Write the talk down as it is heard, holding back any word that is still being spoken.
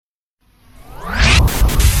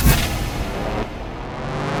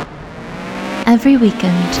Every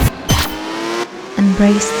weekend,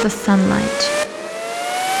 embrace the sunlight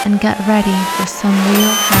and get ready for some real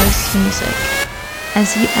house music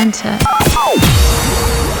as you enter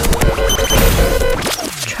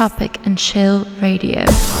Tropic and Chill Radio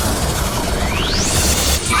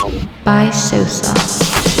by Sosa.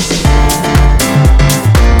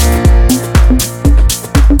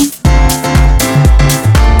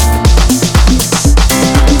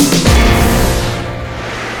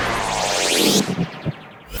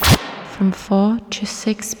 From 4 to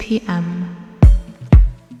 6 p.m.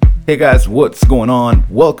 Hey guys, what's going on?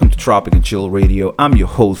 Welcome to Tropic and Chill Radio. I'm your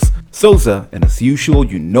host, Sosa, and as usual,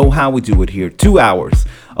 you know how we do it here. 2 hours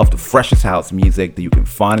of the freshest house music that you can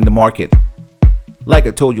find in the market. Like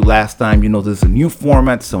I told you last time, this is a new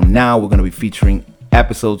format, so now we're going to be featuring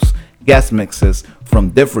episodes, guest mixes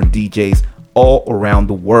from different DJs all around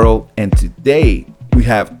the world. And today, we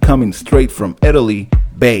have coming straight from Italy,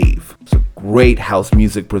 Bave. So great house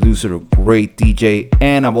music producer, a great DJ,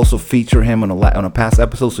 and I've also featured him on a past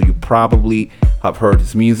episode, so you probably have heard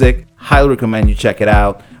his music. Highly recommend you check it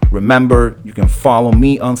out. Remember, you can follow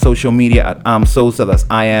me on social media at IamSosa, that's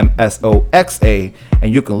IamSoxa,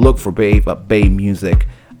 and you can look for Bave at Bave Music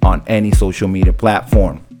on any social media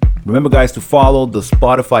platform. Remember guys to follow the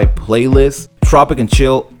Spotify playlist, Tropic and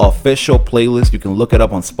Chill official playlist. You can look it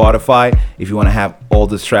up on Spotify if you want to have all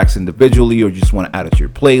these tracks individually, or you just want to add it to your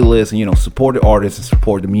playlist and support the artists and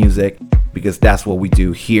support the music, because that's what we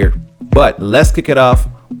do here. But let's kick it off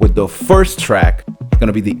with the first track. It's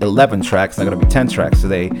going to be the 11 tracks, not going to be 10 tracks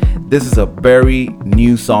today. This is a very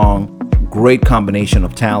new song, great combination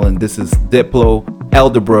of talent. This is Diplo,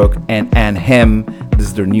 Elderbrook, and Him. This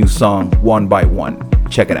is their new song, One by One.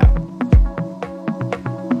 Check it out.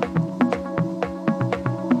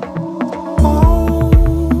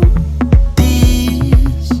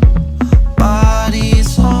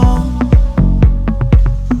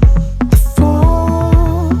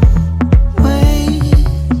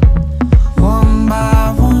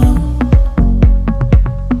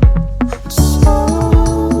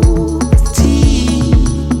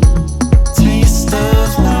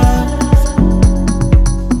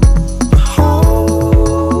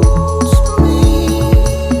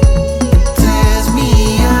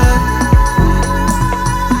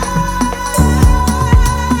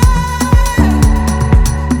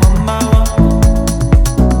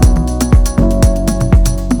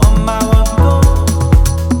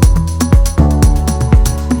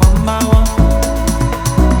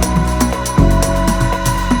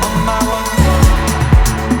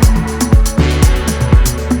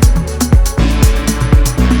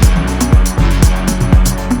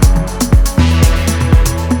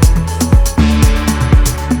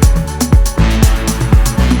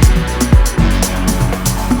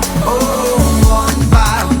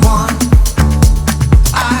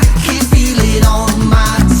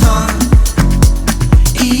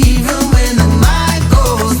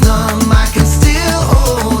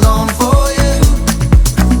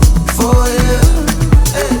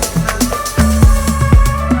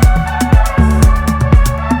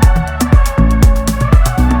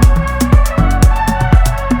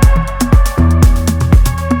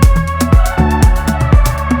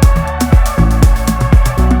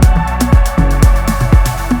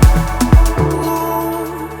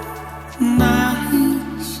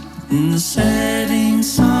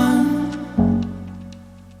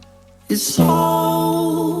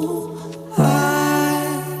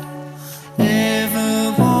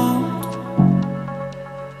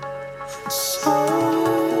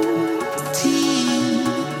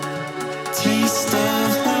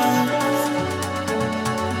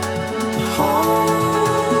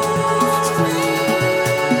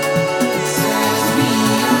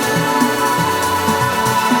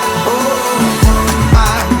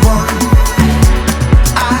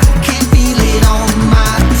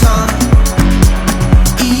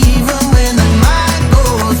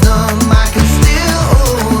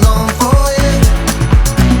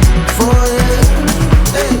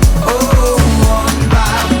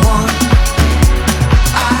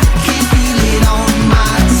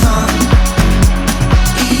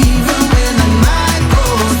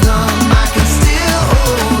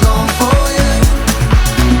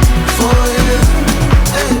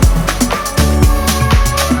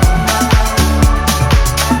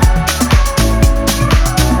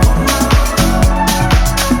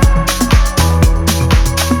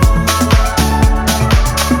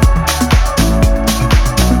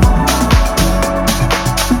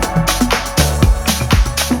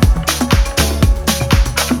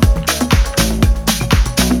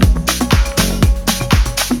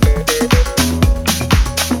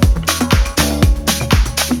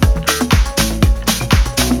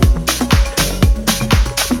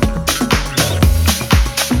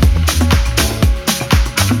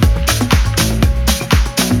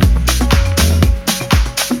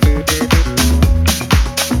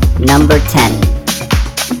 10.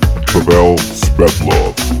 Pavel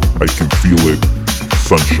Spetlov, I Can Feel It,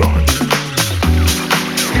 Sunshine.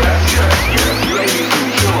 Yes, yes, yes, ladies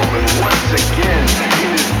and gentlemen, once again,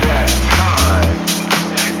 it is that time.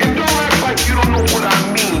 And don't act like you don't know what I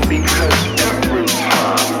mean, because every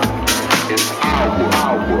time is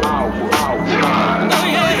our time. Oh,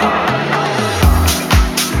 yeah.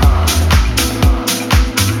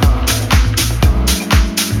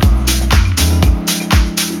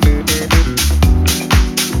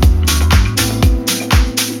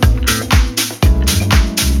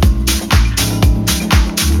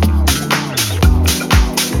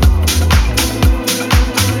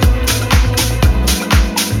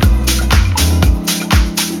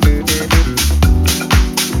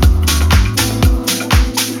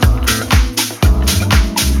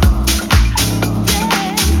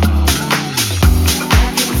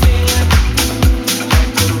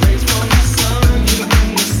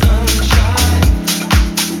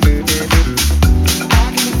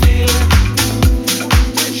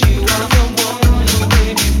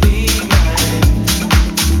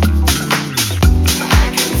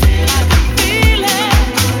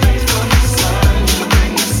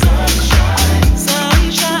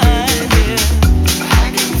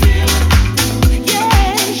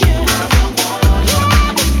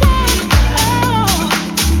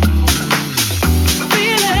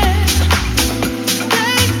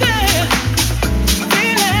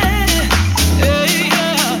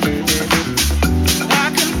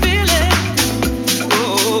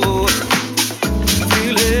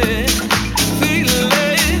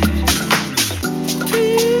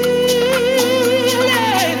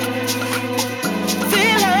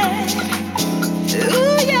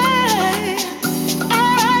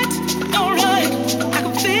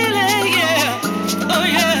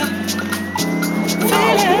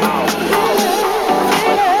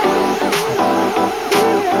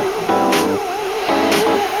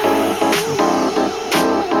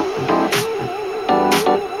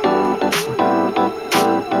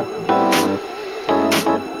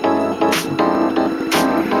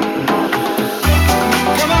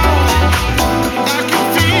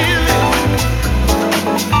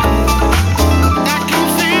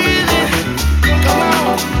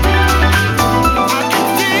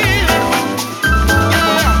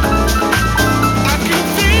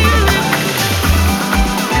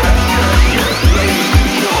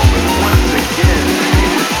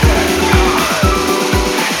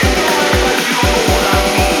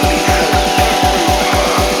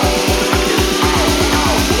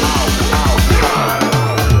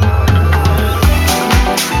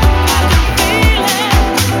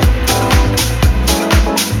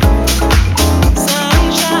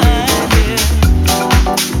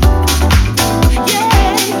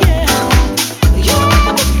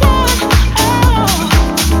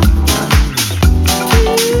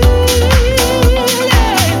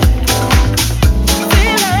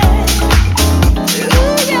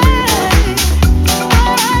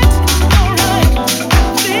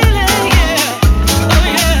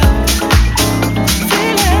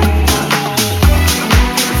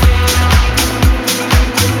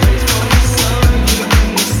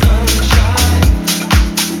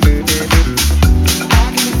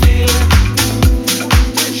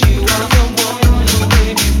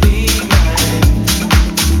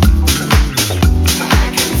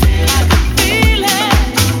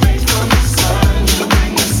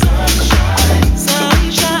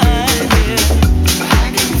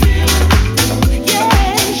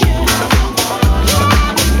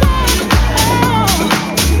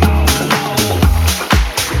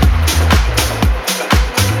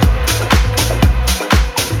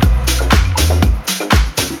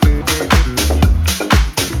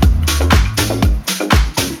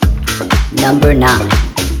 Number 9.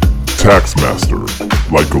 Taxmaster,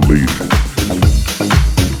 Like a Lady.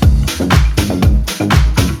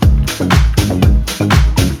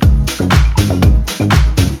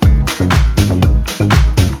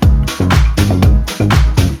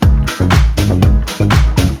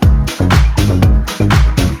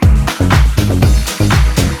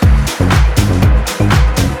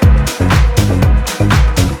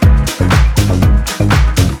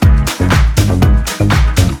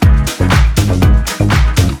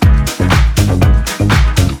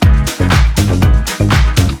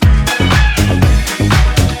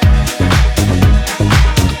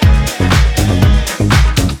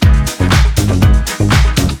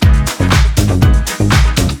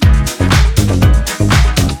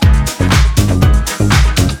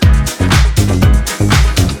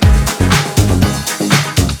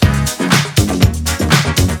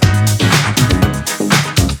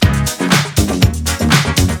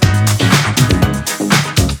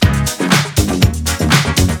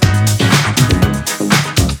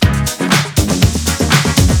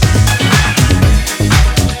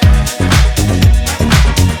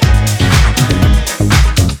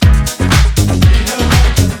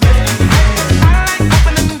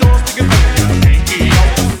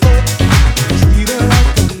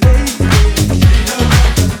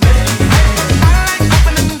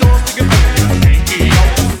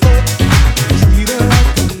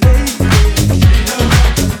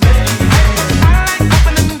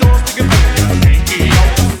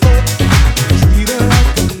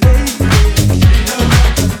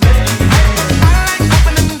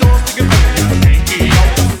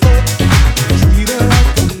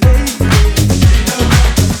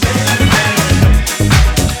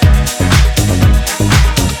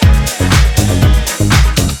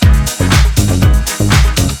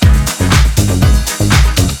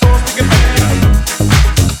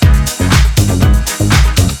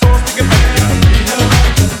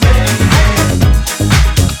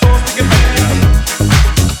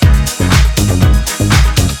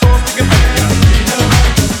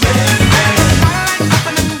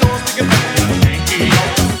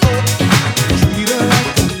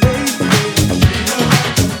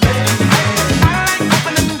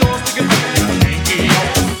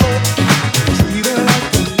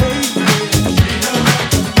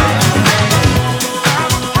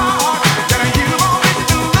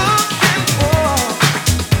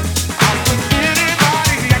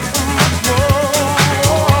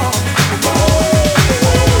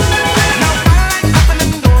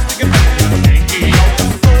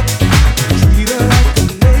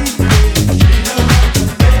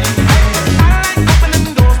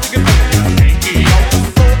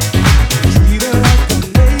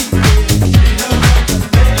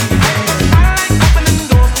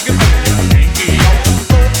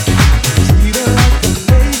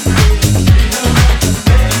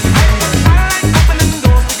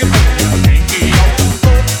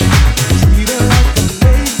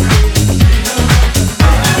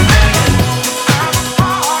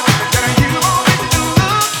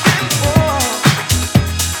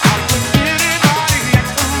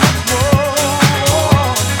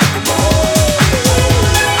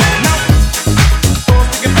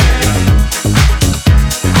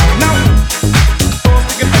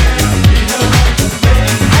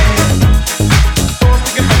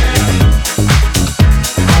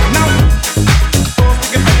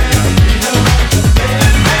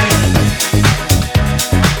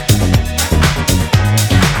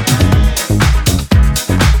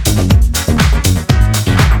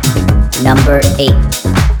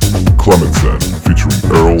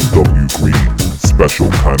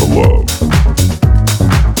 special kind of love.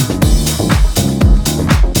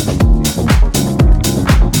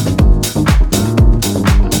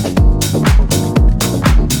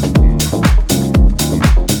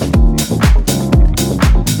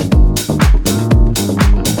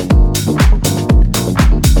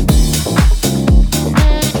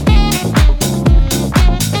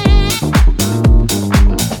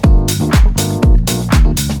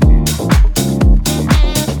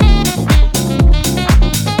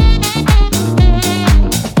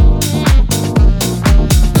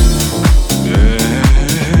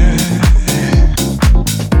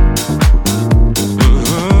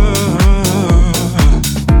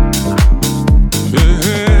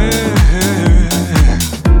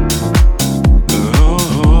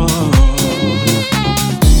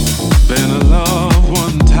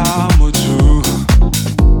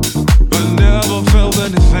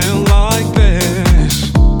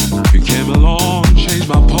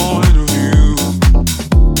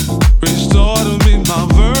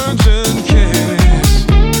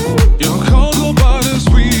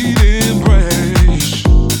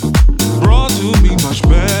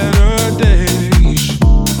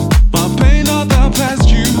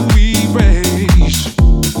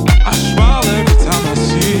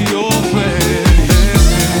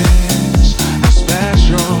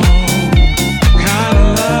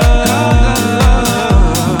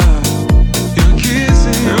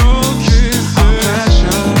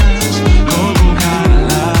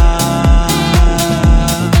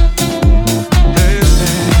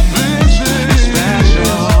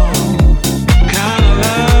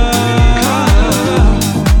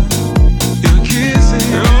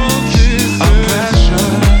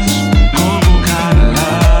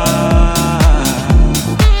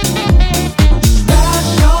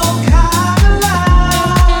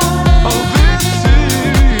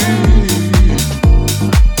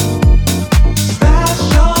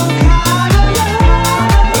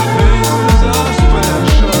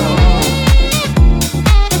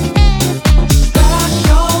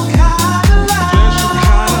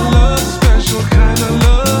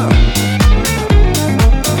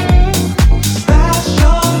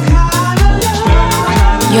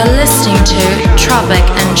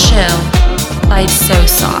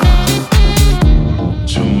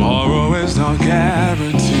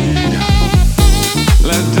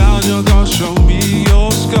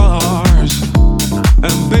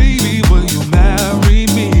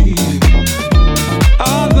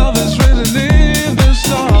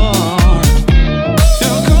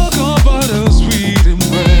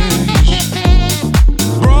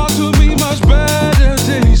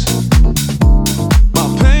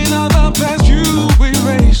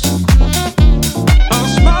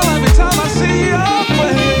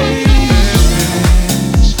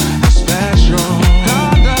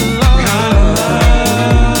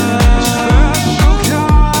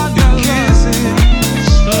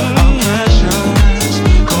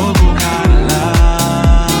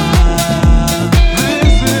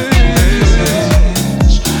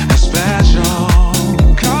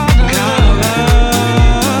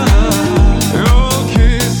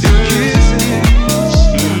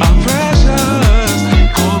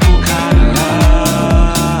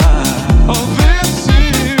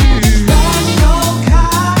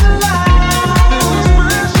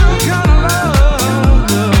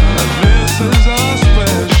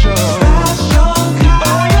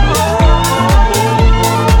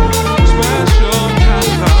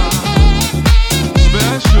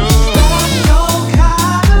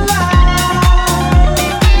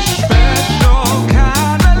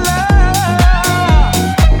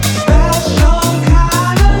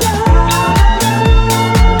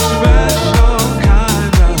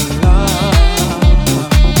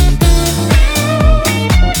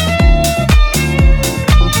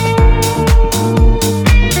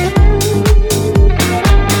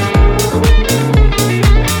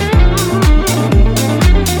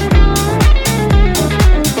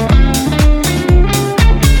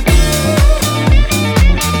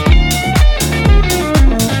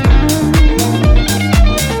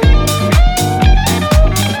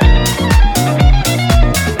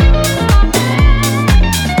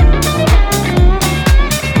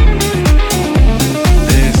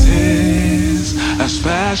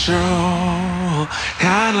 special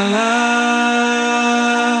kind of love.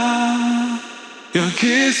 Your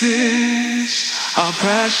kisses are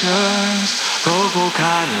precious, cocoa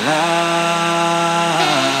kind of love.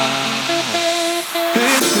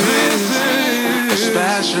 This is a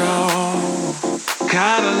special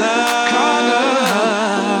kind of love.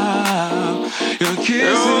 Your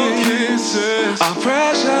kisses are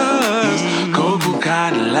precious, cocoa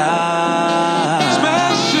kind of love.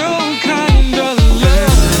 Special kind of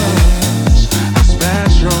love. A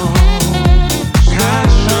special kind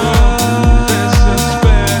of love. This is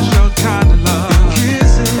special kind of love. Your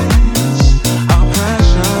kisses are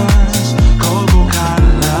precious, cold kind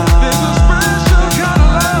of love. This is special kind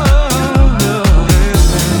of love. This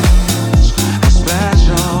is a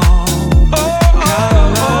special kind of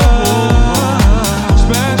love.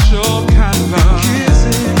 Special kind of love.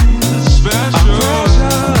 Special,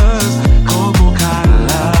 precious, cold kind of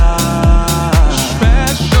love.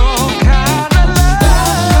 Special kind of love.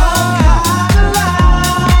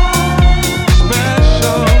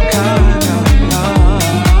 Special kind of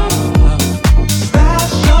love.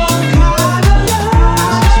 Special kind of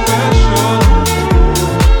love. Special.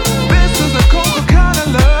 This is the cold kind of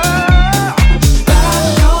love.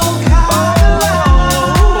 Special kind of love.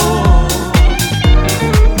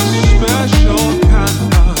 Special kind of love. Special,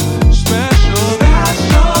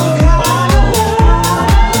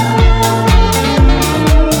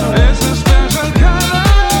 it's a special kind of love.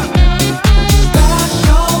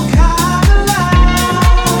 Special kind of love.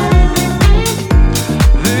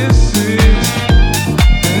 This is special kind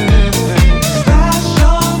of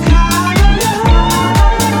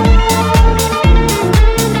love.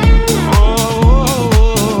 Oh,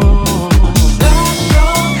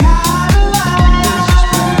 special kind of love.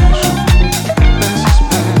 This is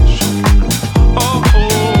special. Oh, oh, oh.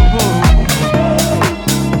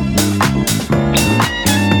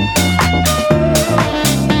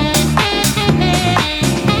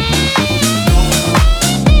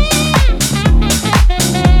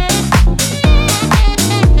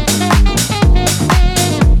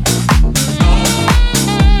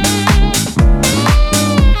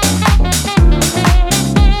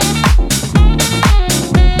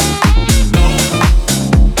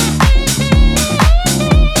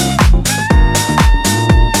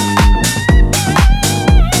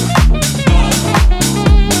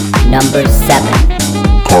 Number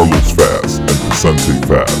 7. Carlos Fast and Vicente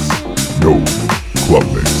Fast. No Club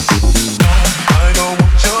Mix. I don't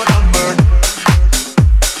want your number.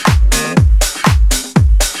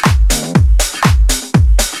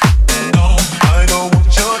 No, I don't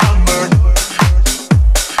want your number. No, I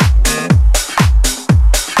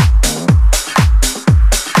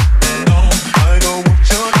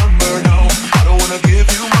don't want your number. No, I don't wanna give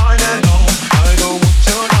you mine. And no, I don't want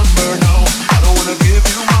your number. No, I don't wanna give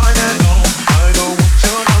you mine. And no, I don't want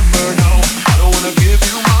your number. No, I don't wanna give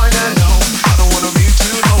you mine. And no, I don't wanna meet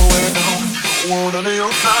you nowhere. No, I want none of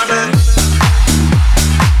your time. And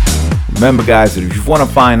Remember, guys, that if you want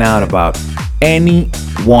to find out about any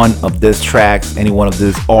one of these tracks, any one of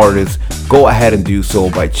these artists, go ahead and do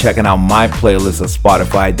so by checking out my playlist on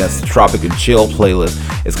Spotify. That's the Tropic and Chill playlist.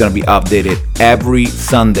 It's going to be updated every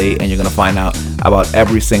Sunday, and you're going to find out about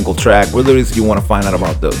every single track, whether it's you want to find out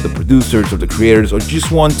about the producers or the creators, or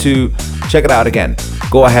just want to check it out again.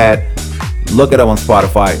 Go ahead, look it up on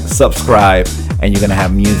Spotify, subscribe, and you're going to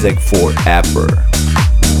have music forever.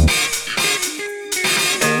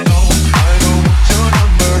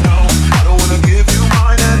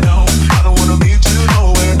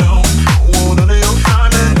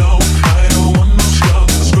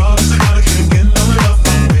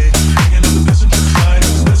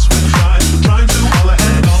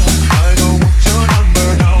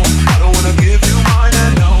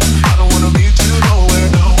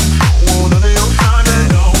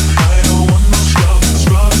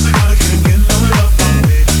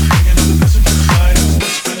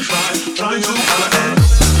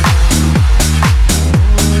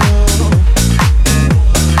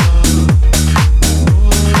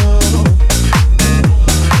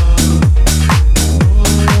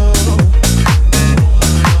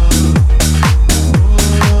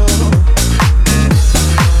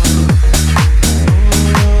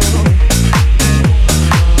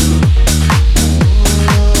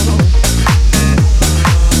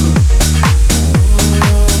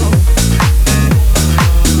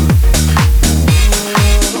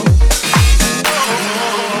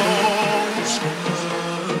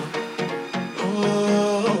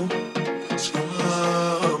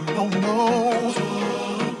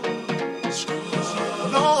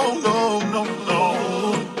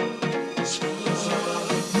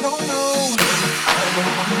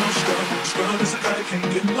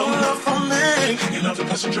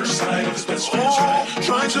 passenger side of his best friend's ride,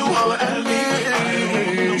 trying to holler at me. I don't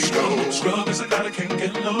want no scrub. Scrub is a guy that can't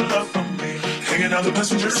get no love from me. Hanging out the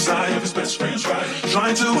passenger side of his best friend's ride,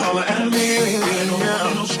 trying to holler at me. I don't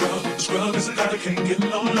want no scrub. Scrub is a guy that can't get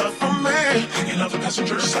no love from me. Hanging out the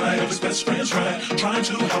passenger side of his best friend's ride, trying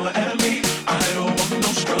to holler at me. I don't want no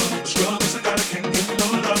scrub. Scrub is a guy that can't get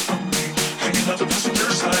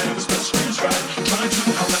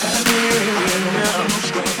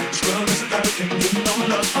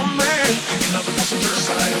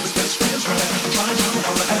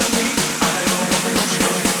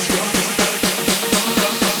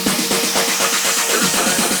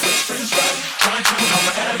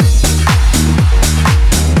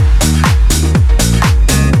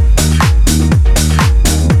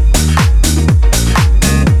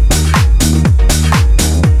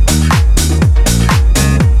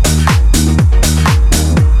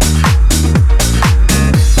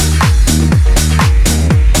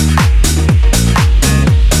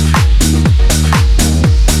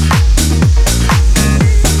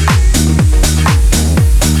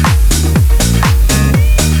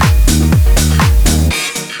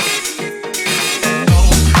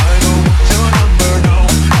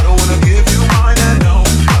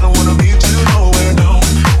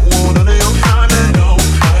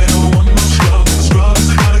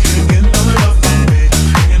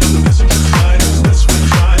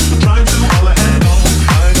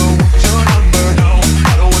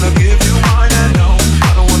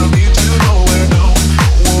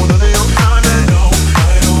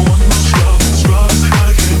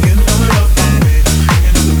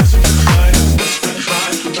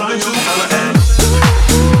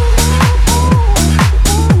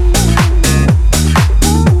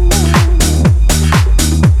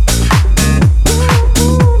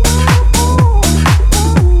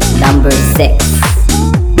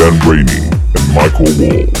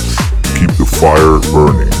Jericho walls. Keep the fire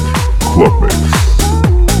burning. Club Mix.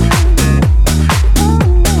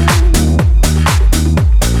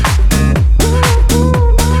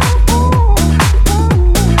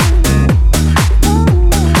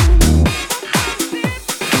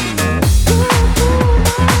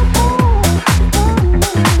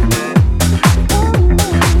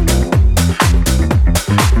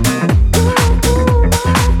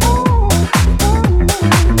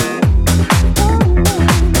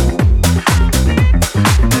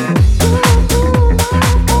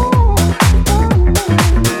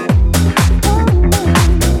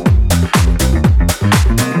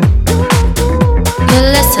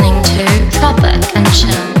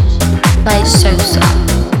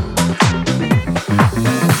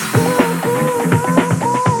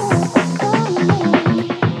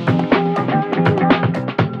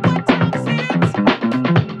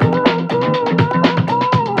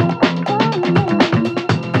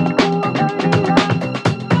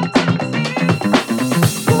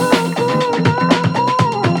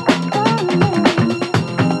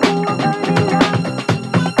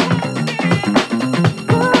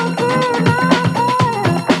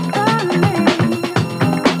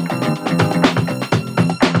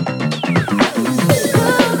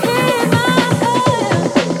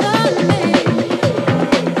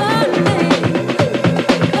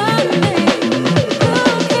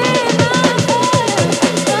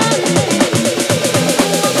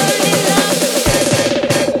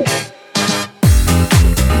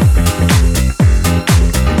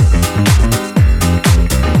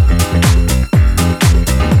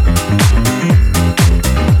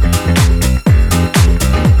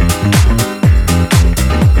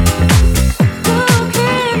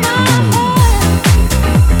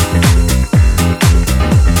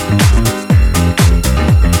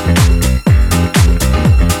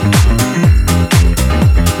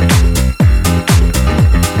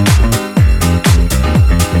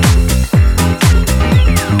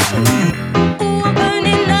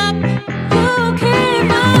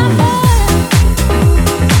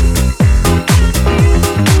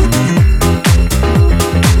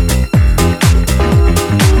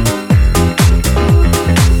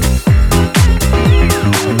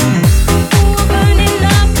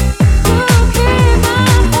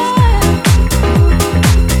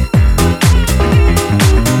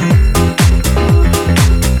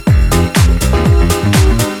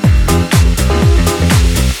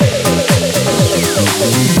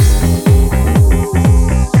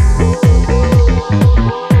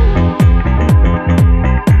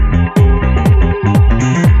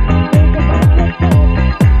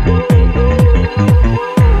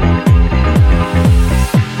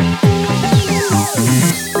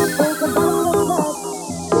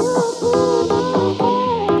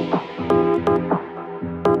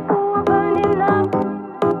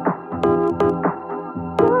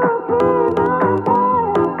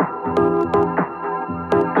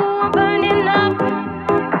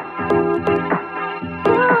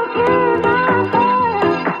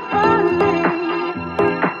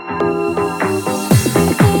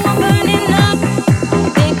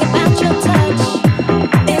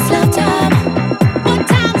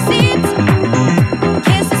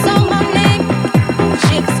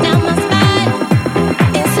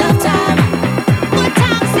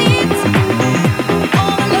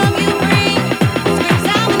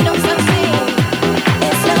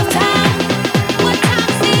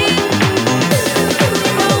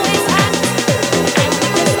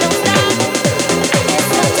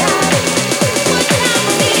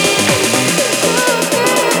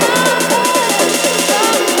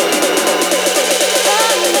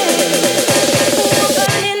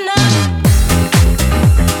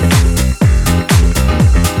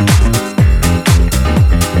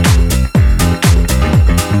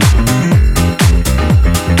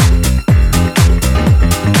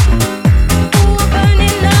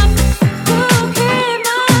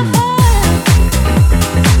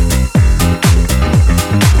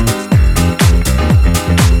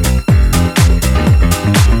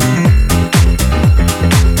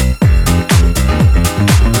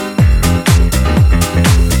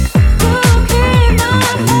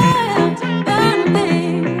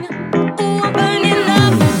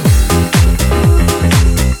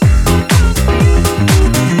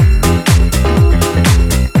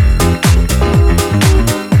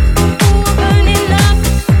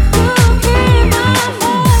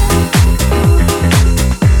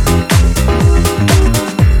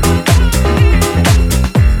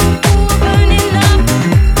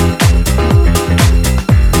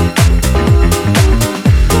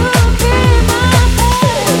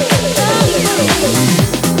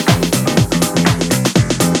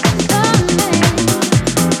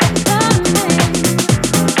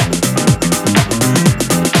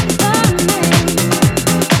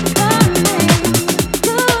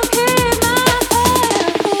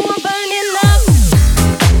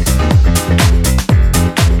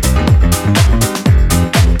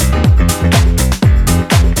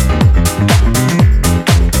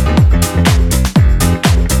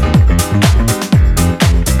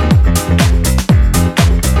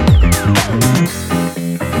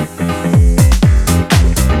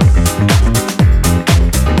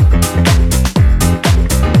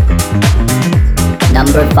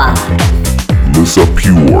 number 5. Lissa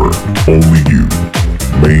Pure, Only You,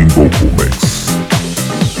 main vocal mix.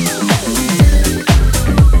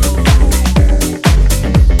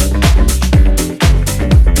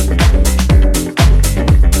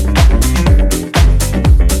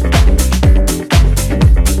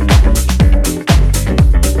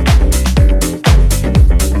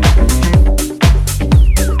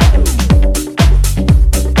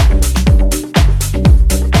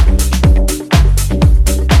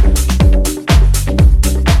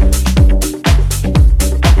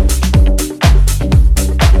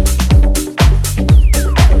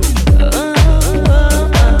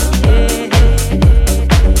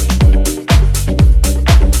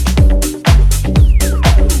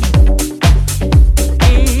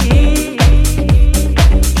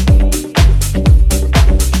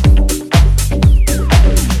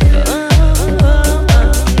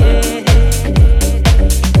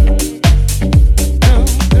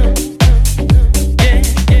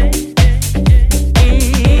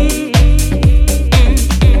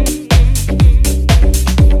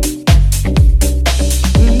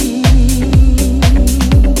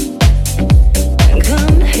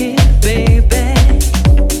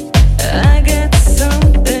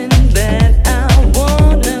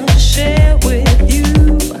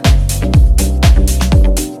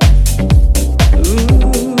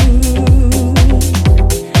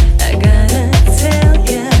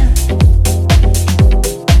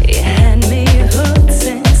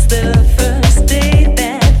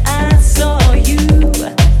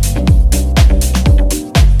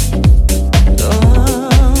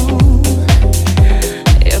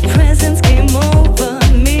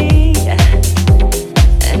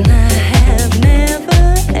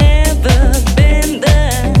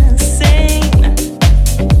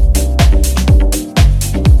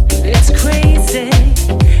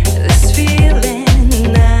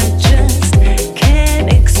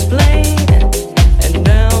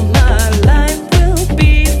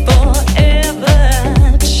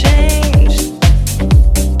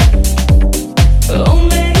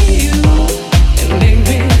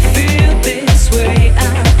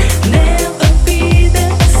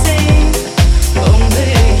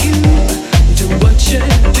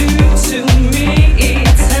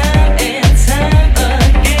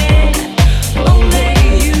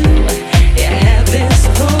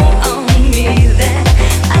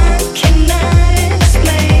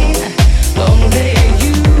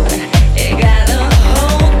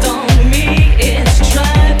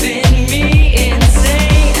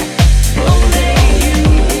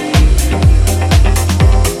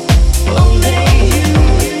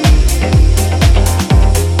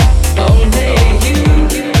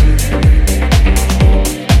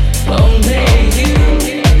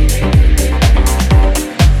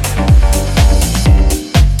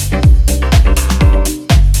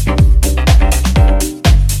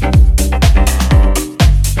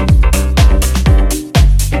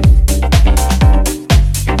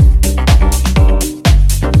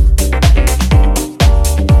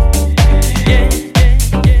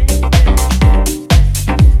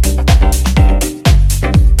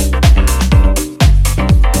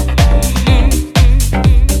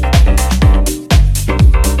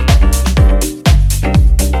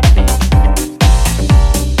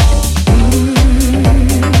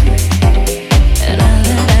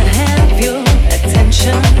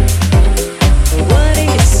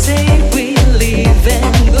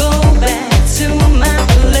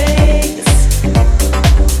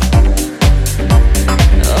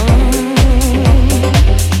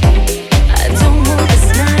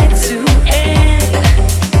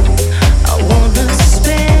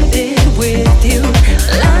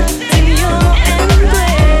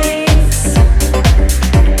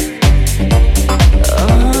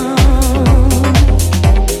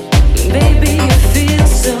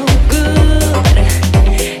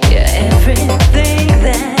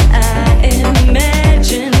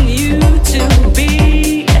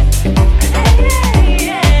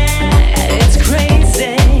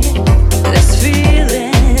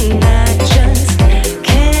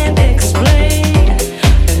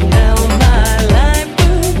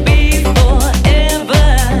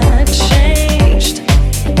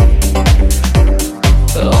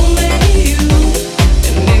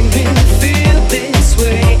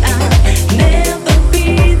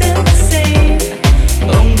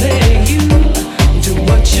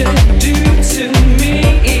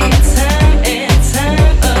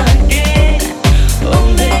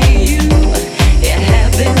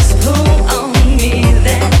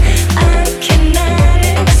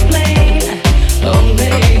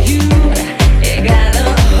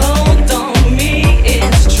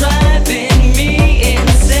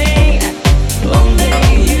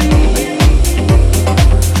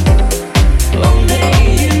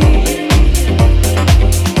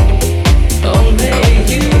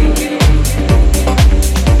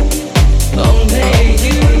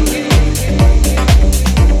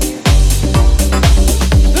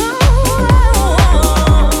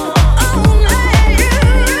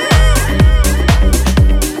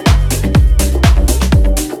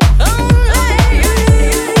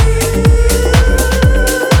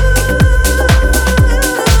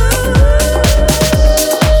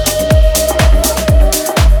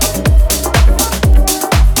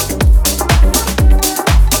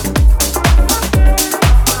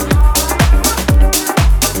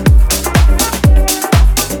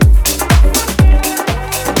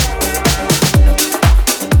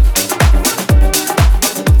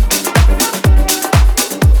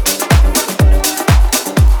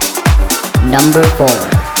 Number 4.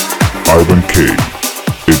 Ivan K.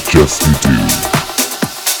 It Just You Do.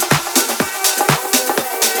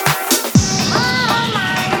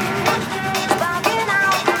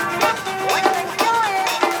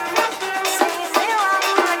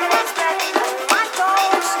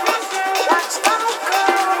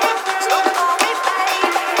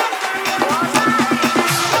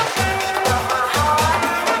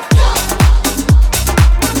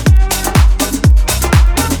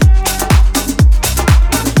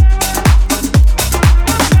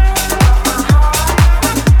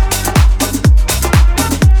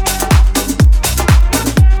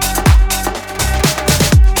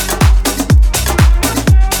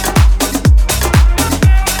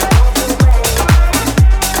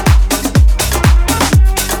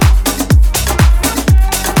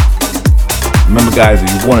 Remember, guys,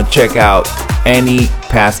 if you want to check out any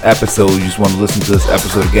past episode, you just want to listen to this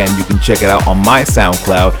episode again, you can check it out on my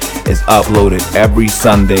SoundCloud. It's uploaded every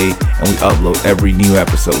Sunday, and we upload every new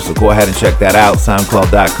episode. So go ahead and check that out,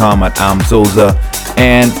 soundcloud.com at Soza,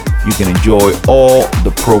 and you can enjoy all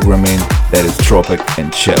the programming that is Tropic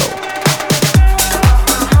and Chill.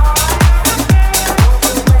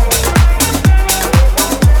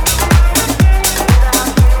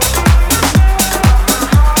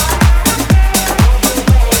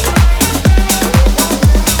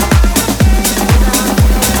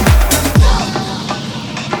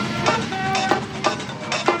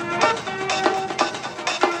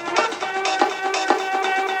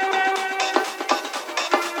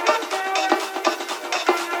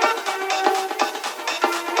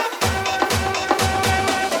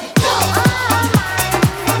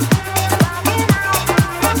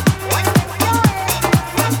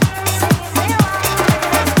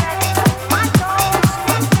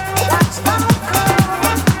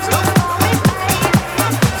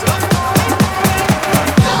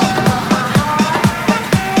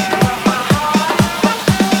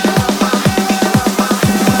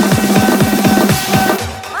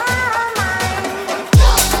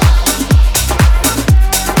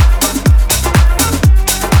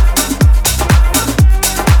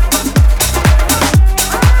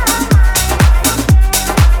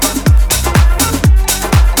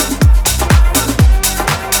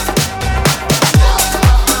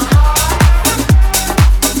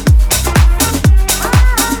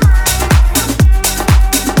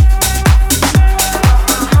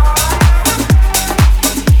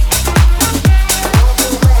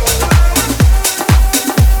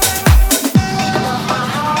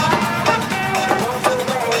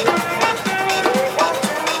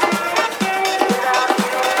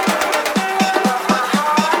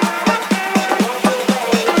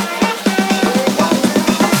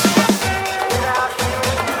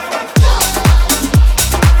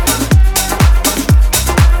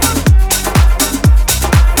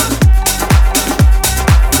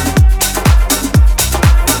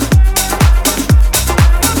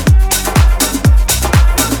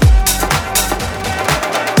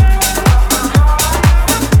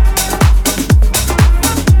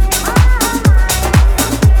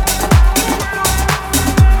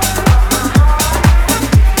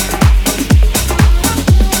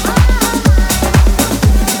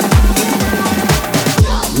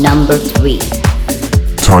 Number 3.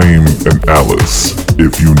 Time and Alice,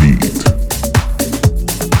 If You Need.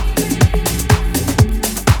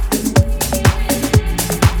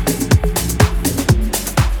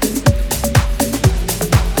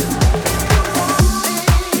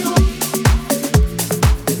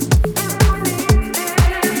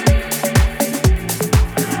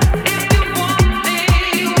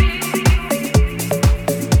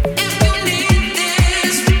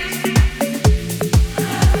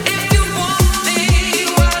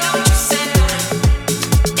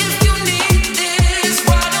 If you need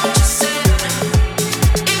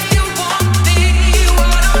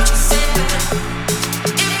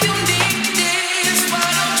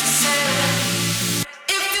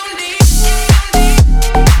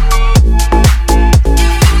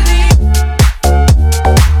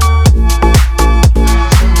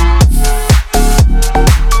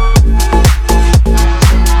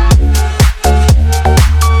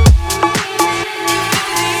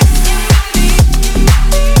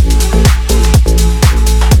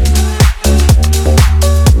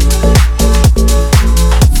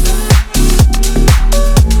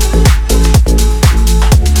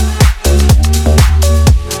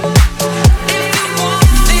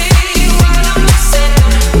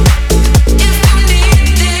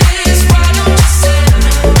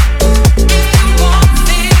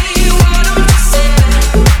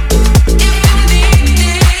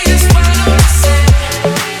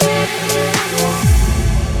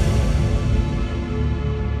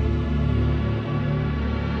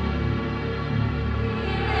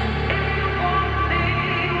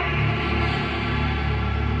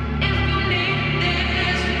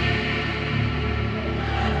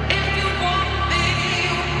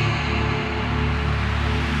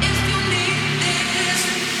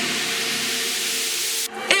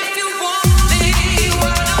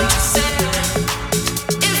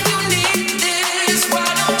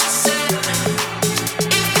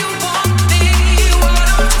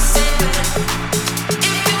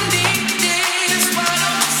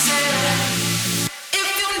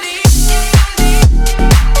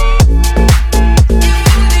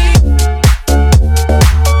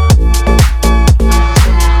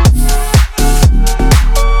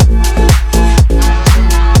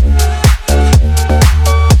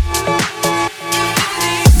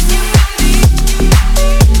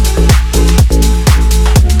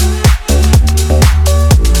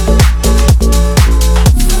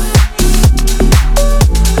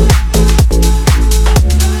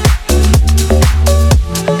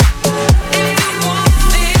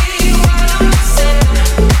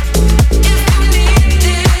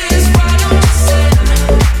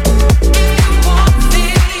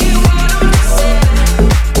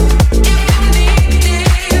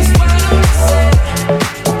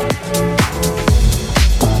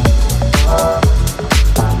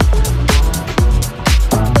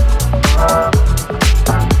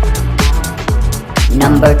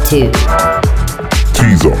Number 2.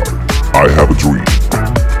 Teaser, I Have a Dream.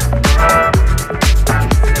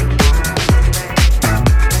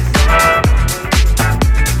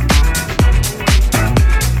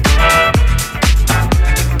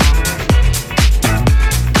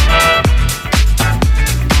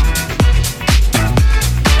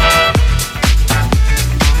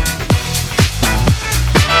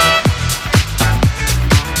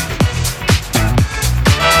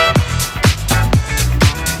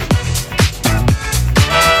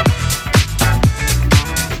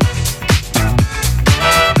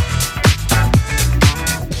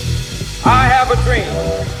 I have a dream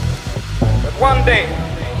that one day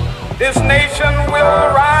this nation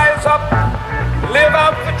will rise up, live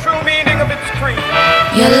out the true meaning of its creed.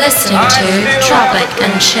 You're listening to Tropic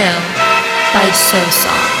and Chill by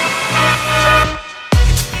Sosa.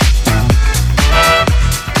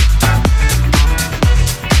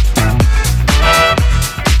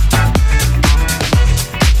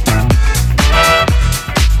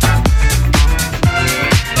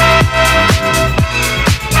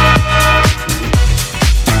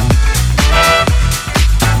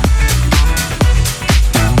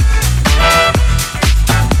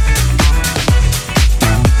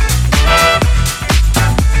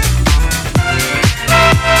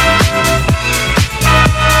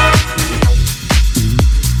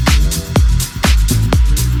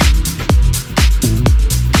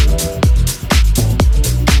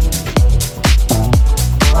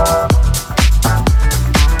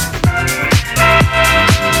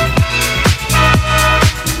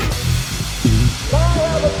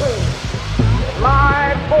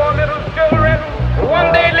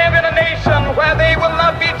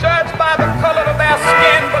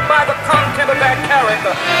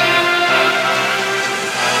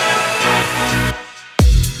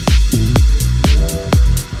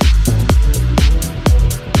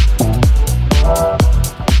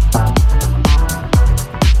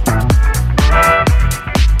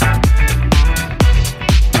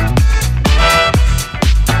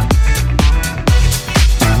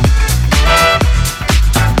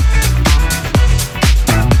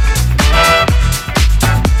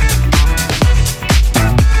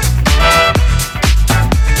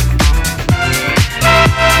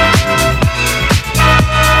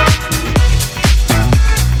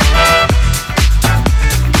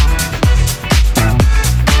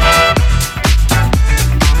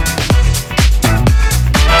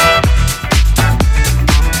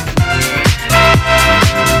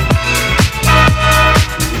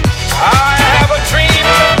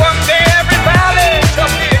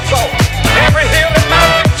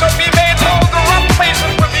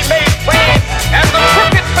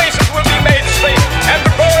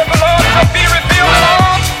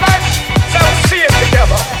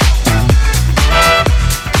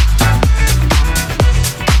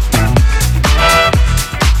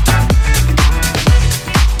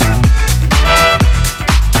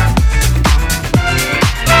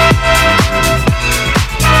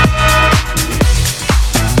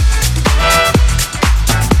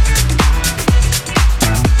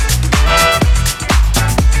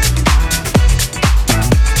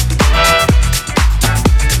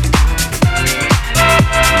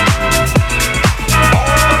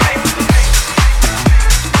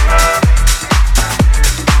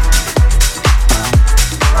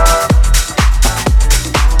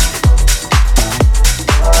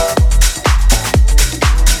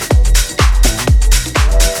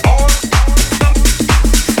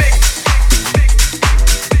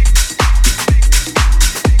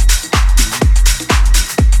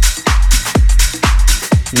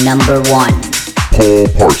 Number 1. Paul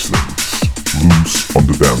Parsons, Loose on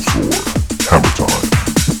the Dance Floor. Hammer Time.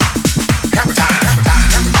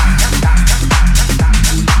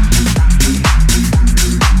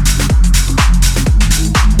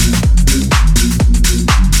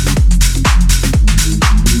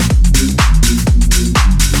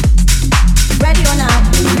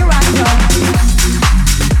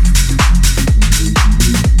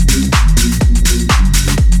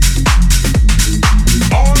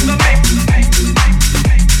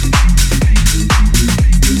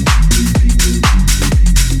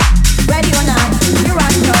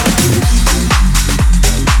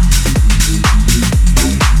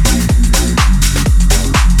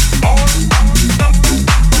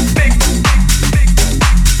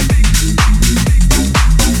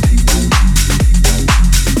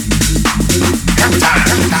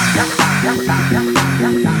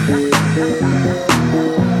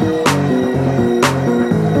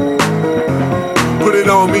 Put it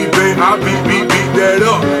on me, babe. I beat that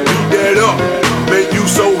up. Make you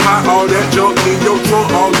so hot. all that junk in your trunk,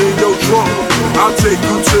 all in your trunk. I'll take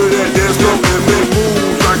you to that dance floor and make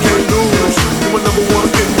moves I can't lose. You my number one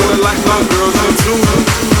pick, but I like my girls in tune.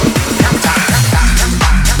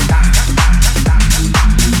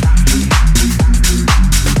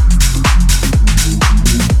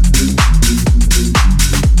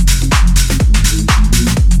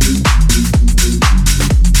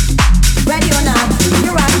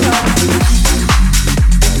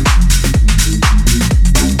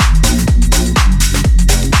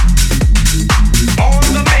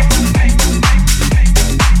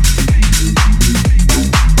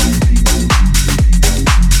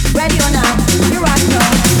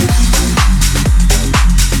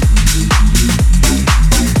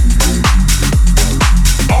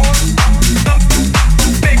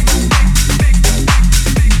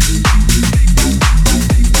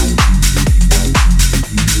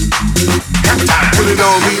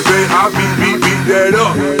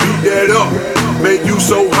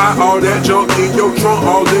 All that junk in your trunk,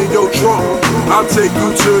 all in your trunk. I'll take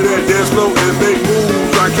you to that dance floor and make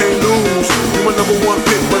moves I can't lose. You my number one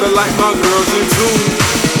pick, but I like my girls in tune.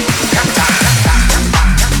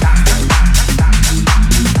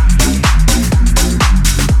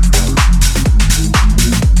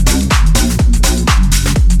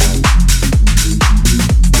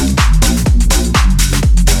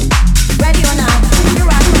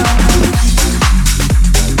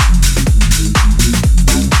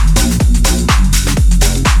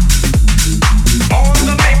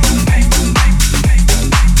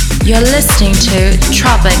 You're listening to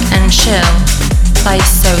Tropic and Chill by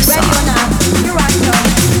Sosa.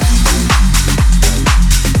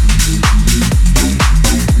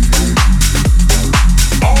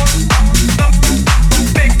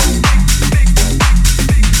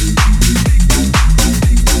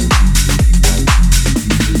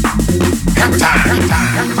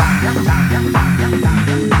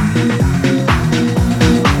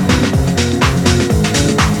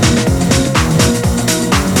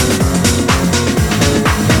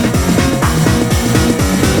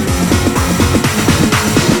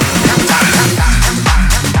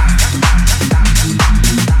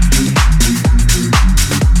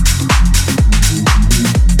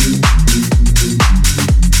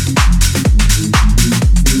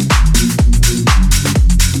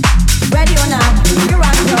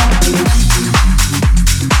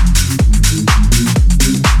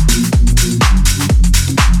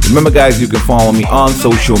 Remember, guys, you can follow me on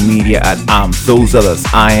social media at IamSoxa. That's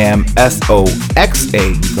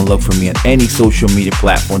IamSoxa. You can look for me on any social media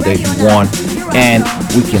platform that you want, and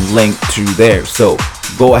we can link to there. So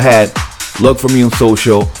go ahead, look for me on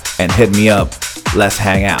social, and hit me up. Let's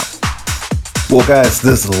hang out. Well, guys,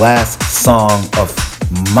 this is the last song of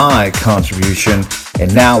my contribution.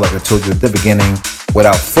 And now, like I told you at the beginning,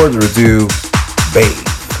 without further ado, Babe.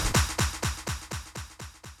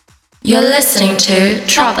 You're listening to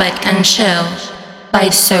Tropic and Chill by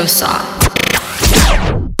Sosa.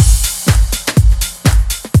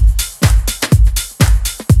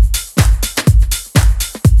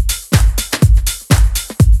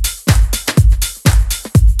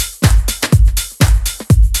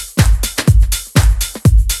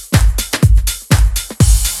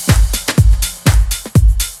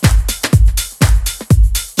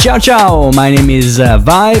 Ciao ciao, my name is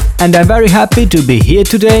Vibe and I'm very happy to be here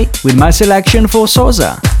today with my selection for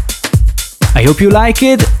Sosa. I hope you like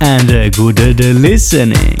it and good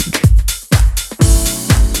listening.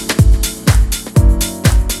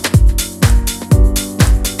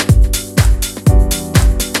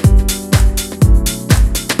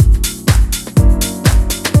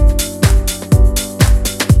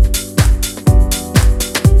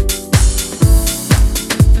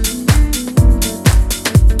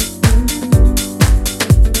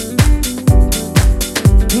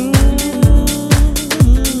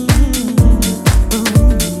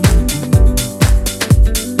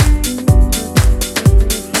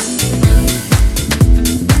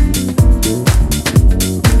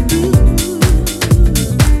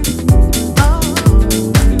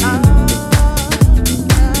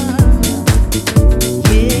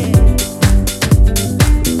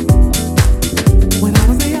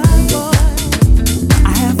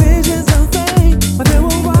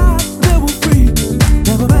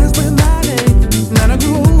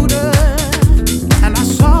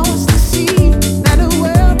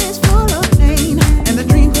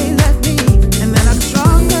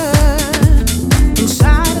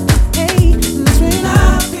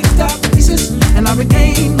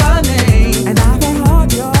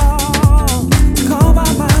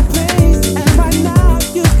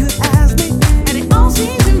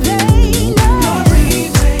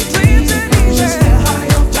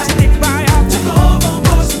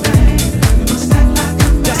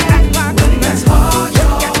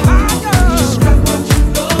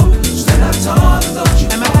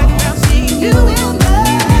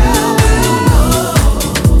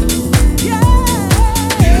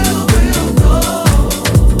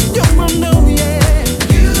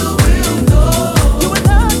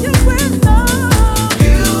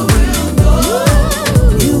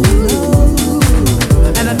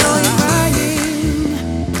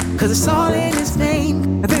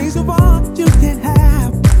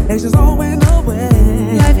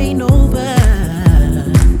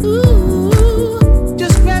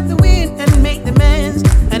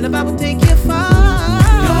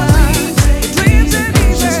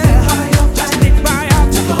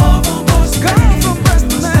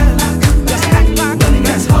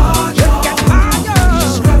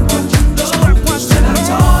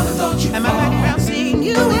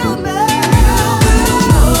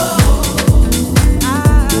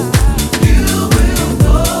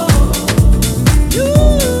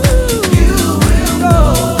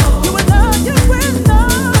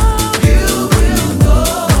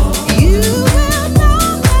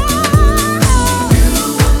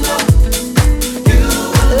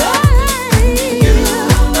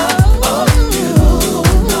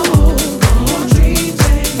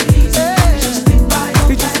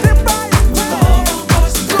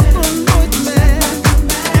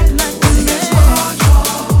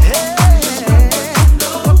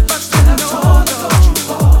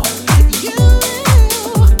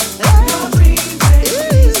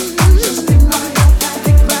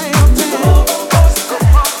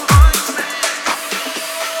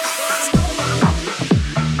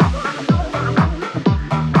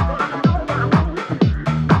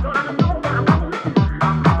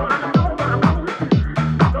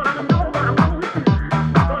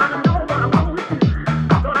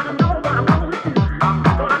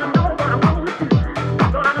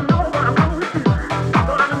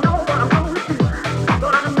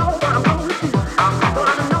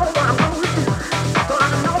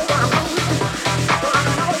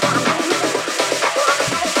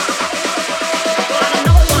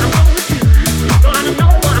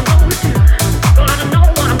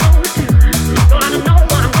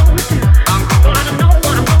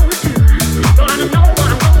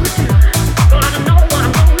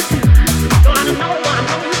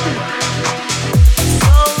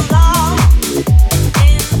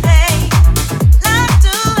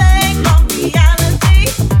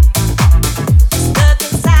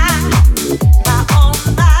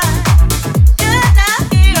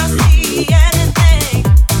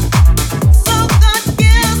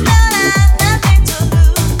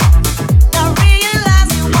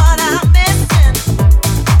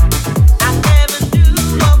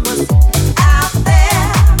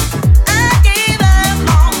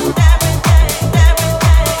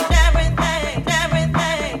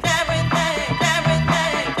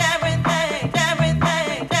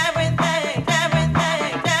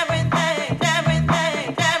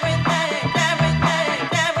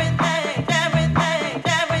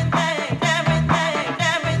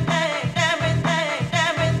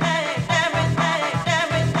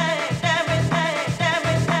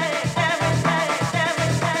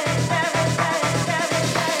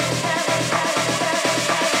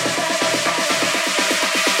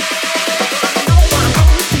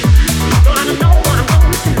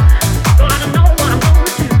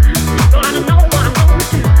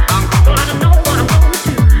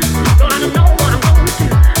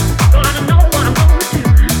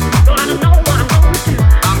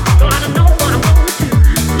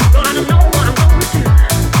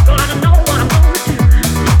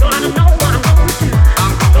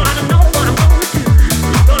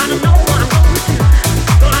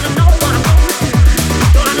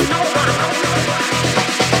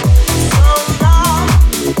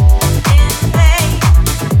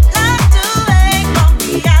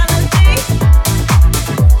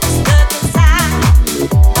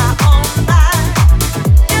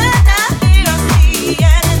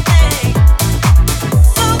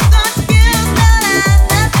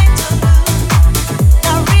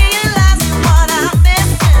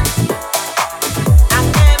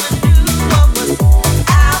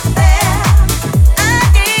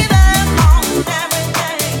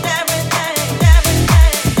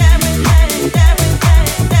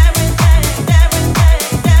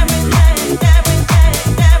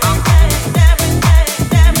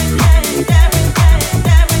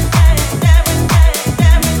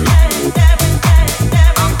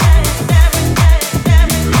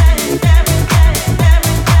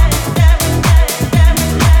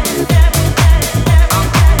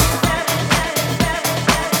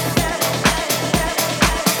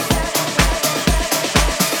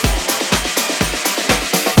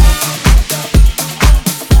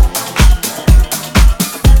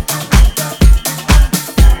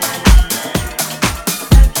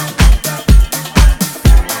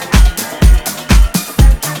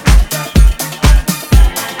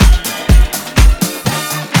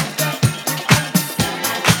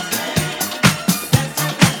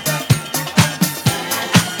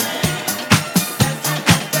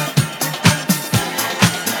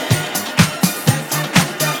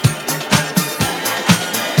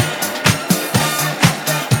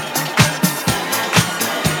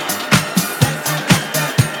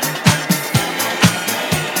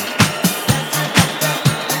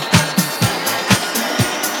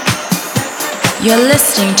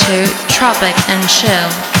 to Tropic and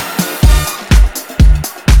Chill.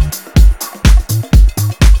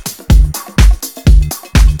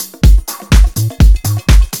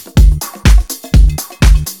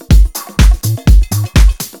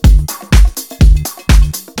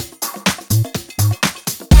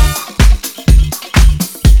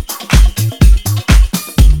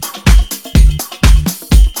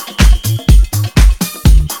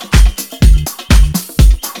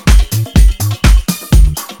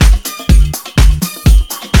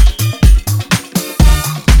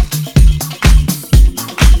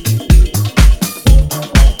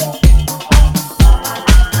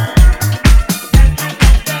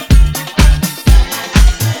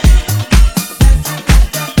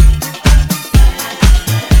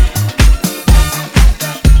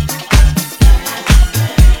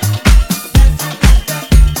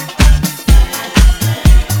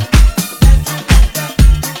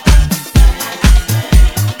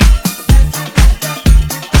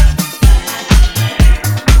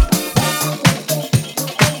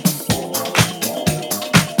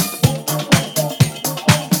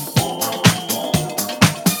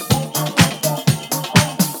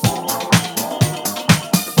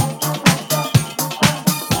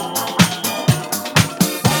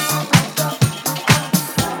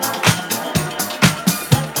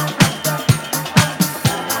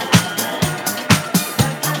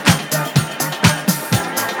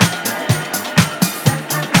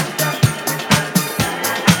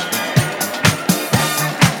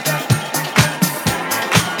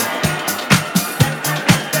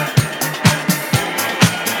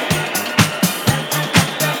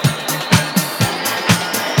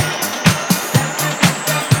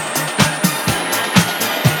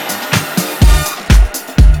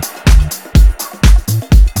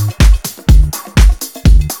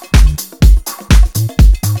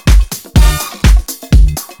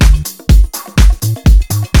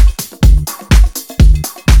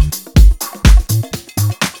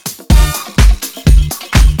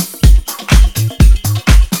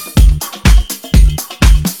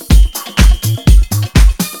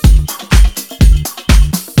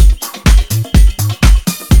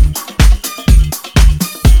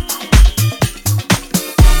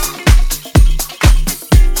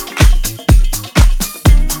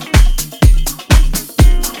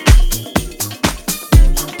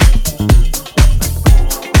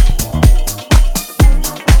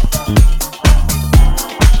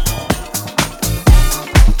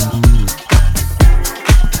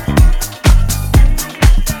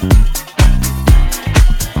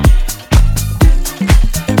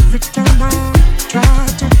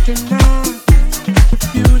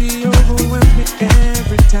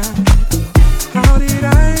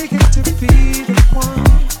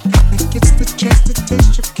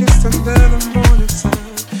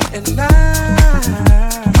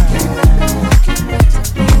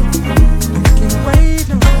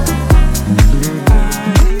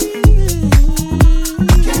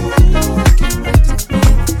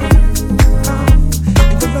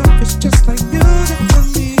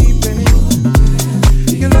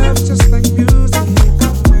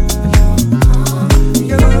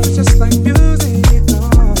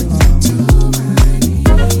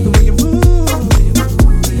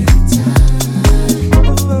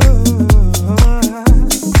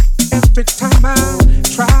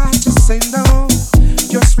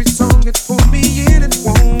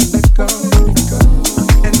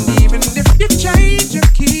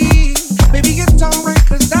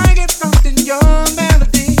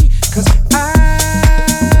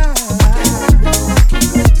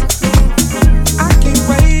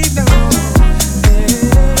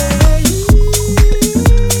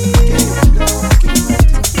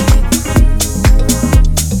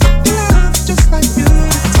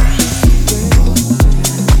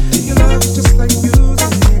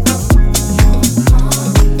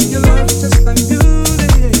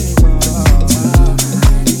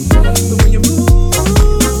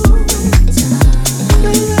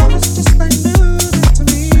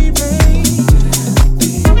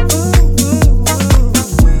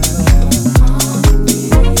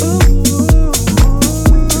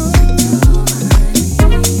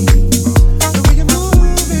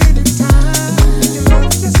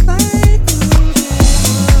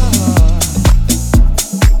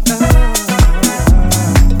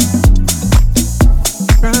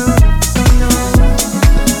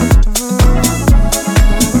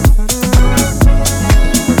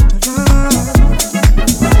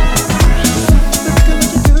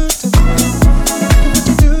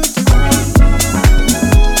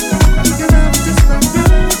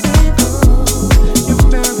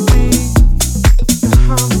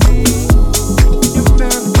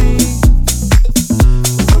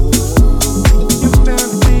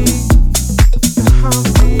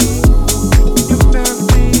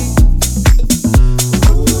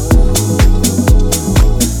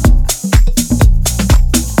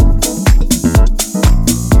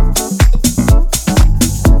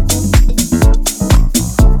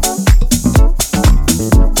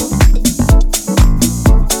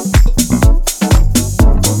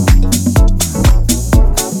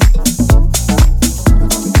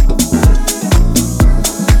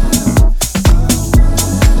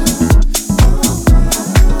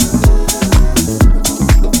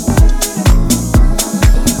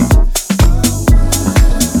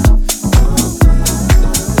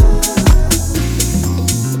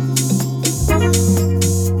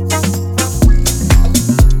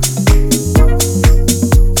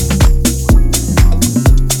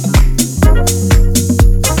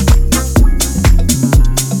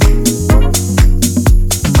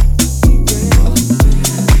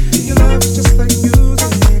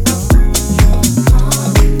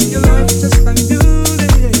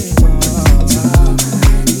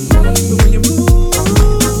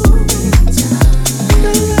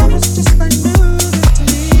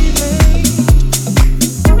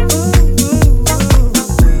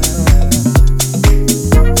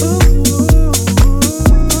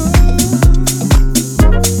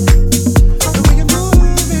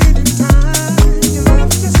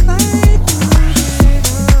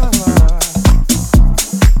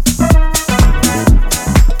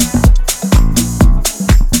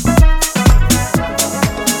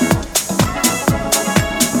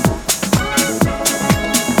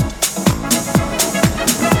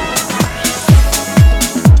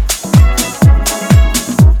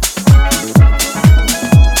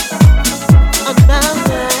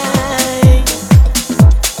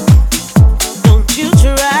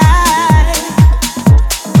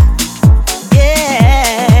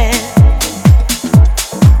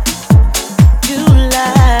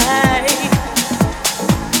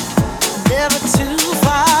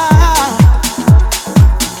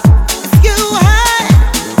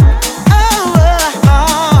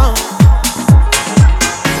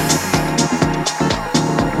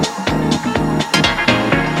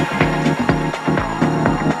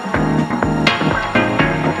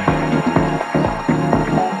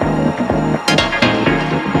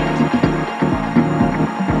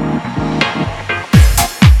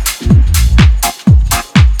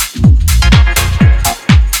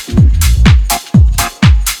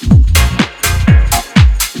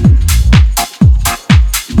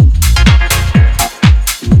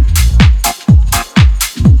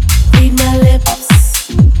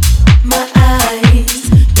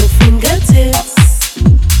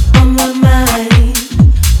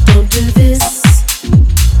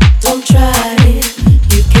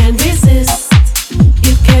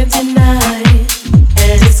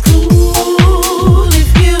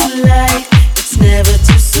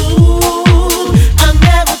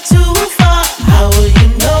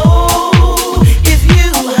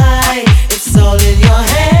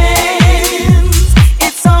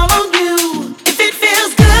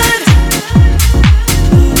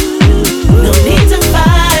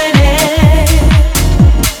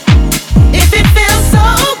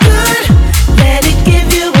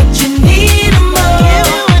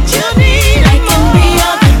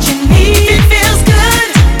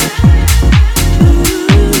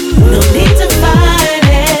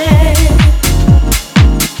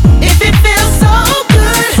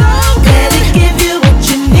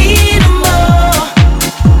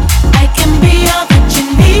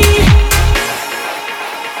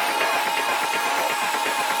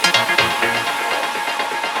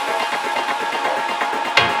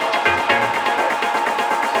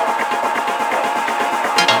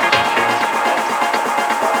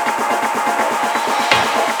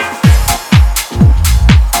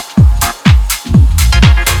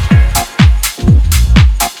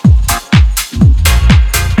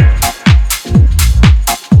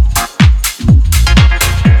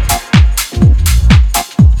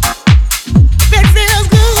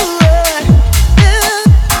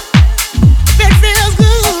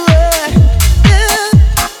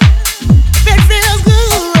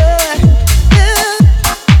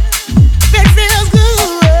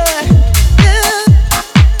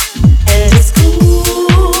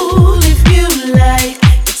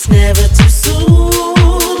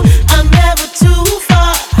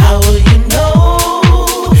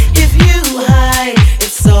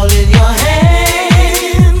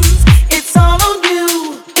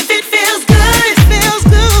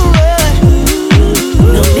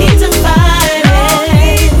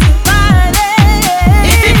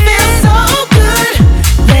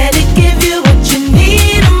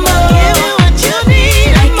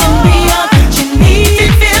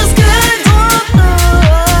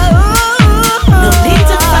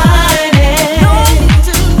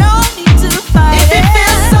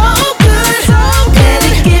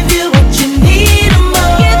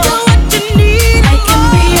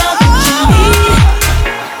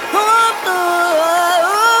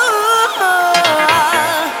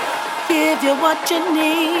 give you what you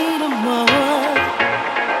need and more.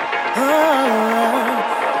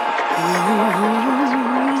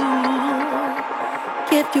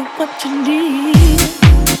 Give you what you need.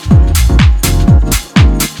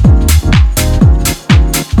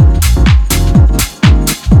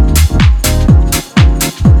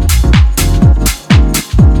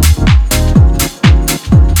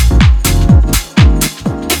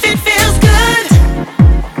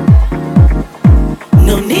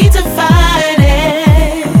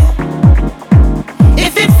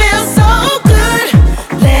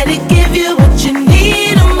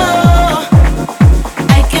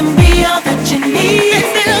 Need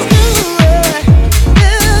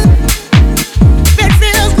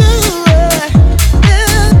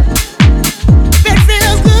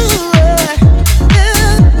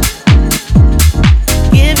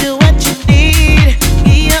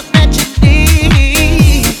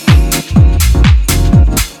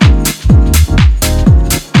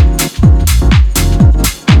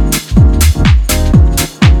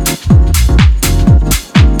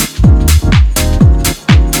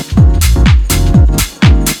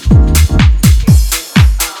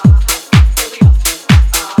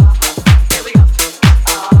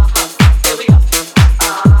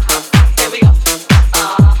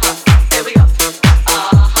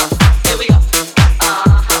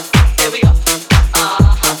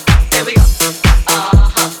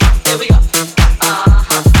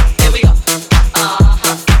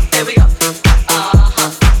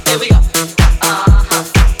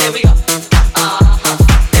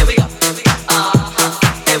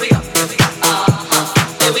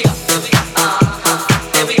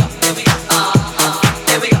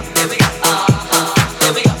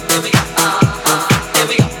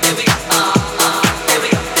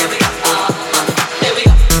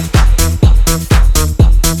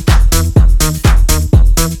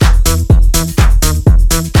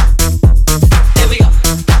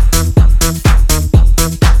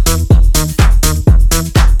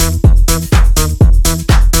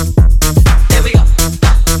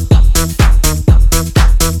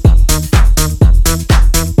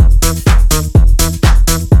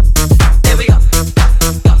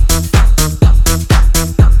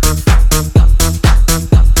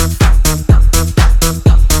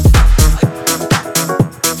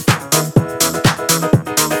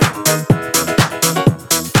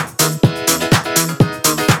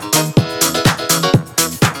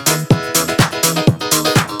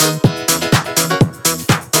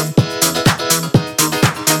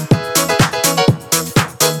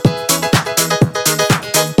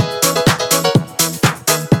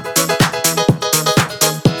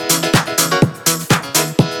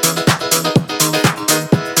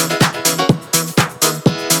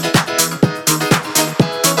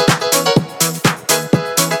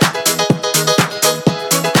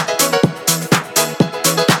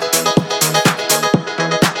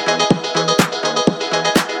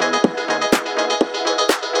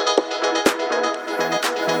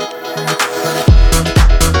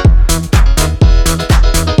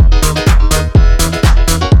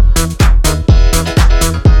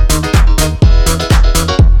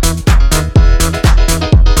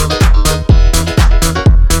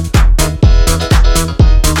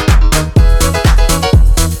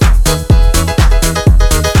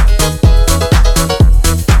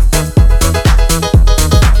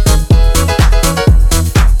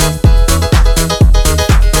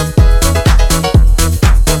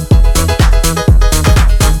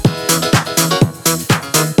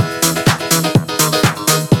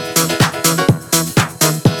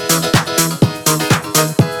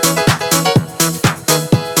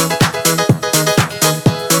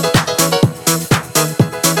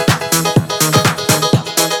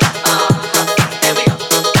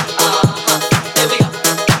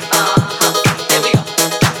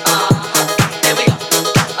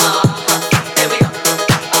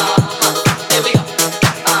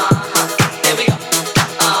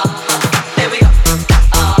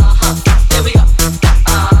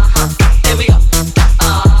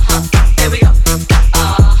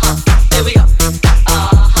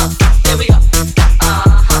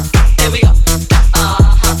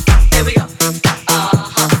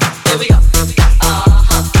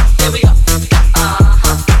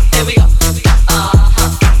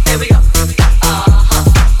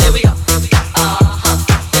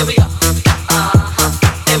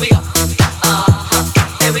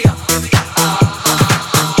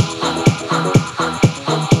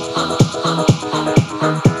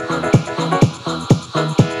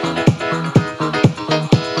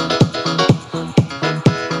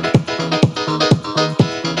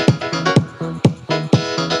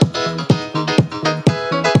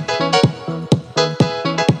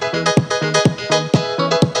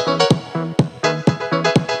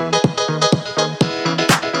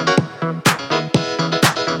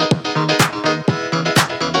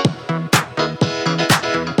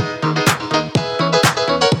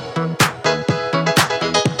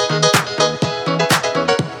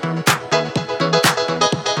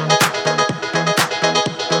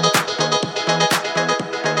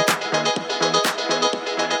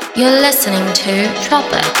You're listening to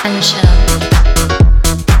Tropic and Chill.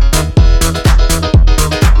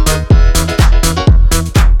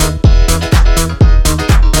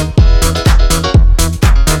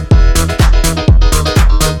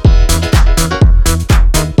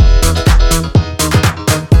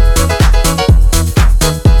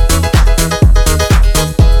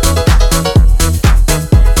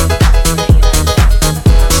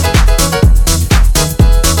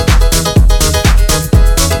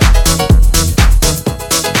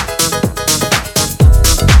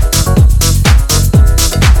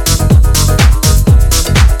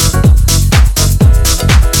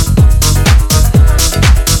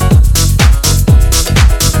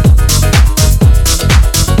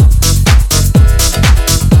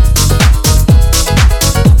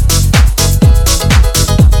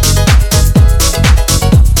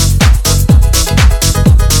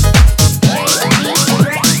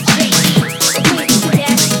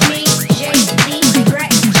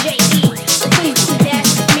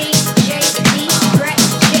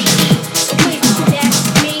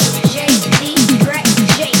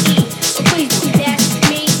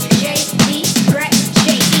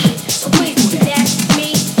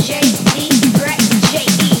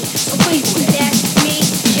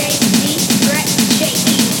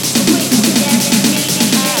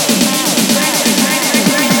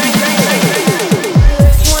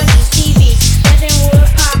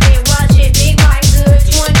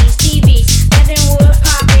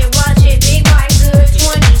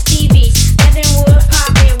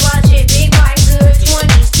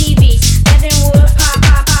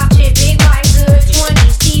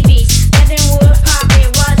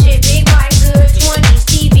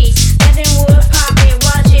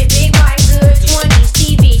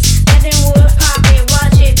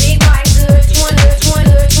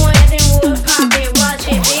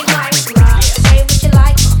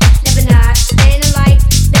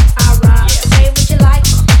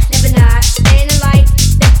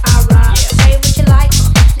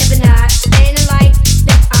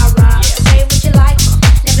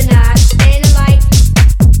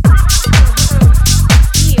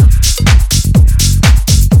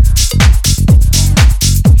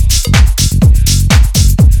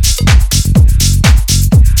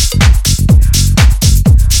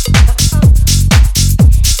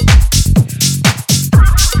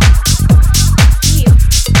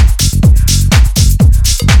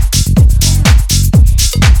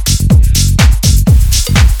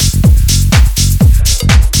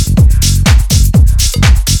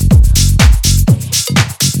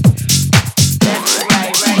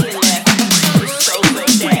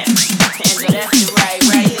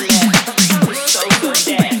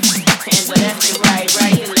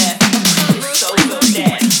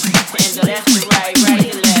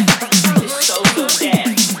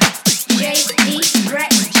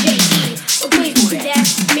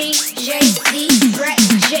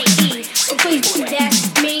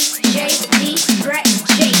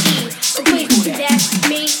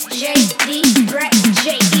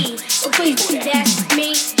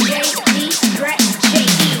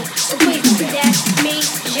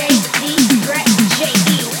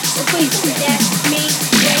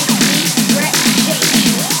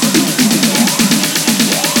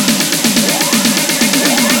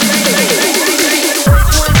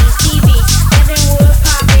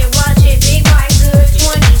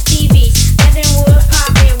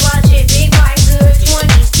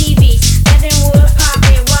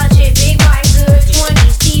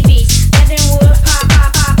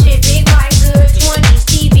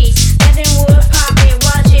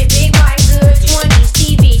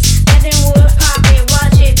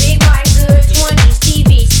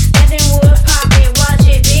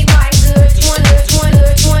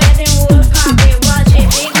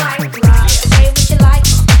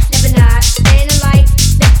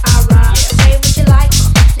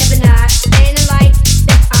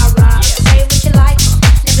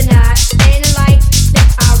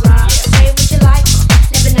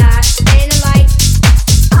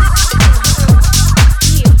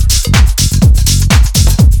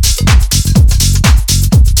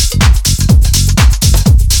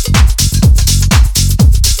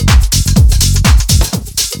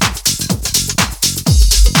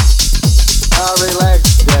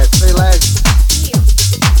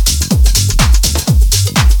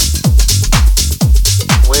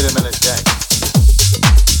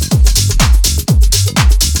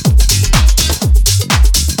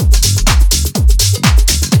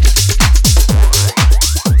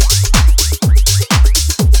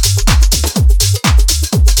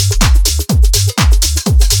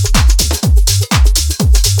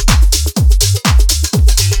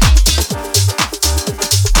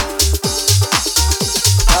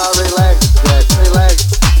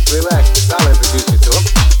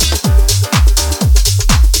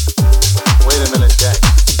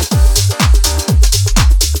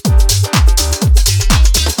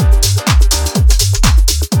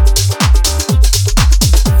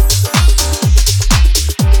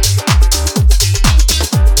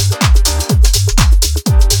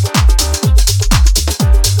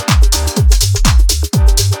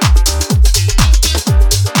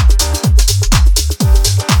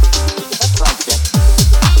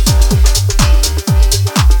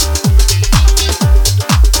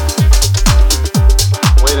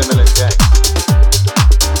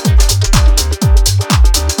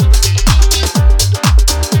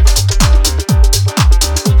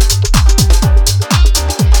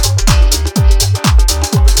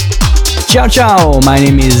 Ciao ciao, my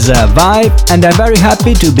name is Vibe and I'm very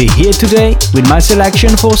happy to be here today with my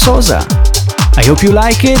selection for Sosa. I hope you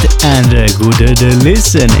like it and good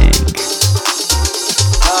listening.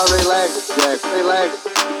 Relax, Jack, relax,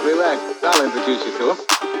 relax. I'll introduce you to him.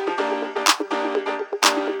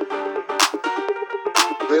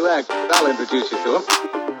 Relax, I'll introduce you to him.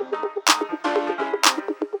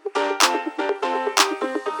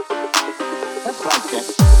 That's right, Jack.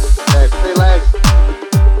 Jack, relax.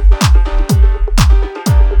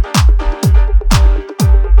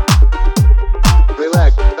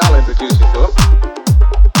 Relax, I'll introduce you to him.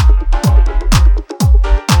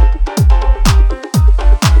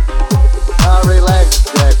 Relax,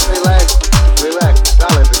 Jack, relax, relax.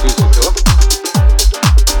 I'll introduce you to him.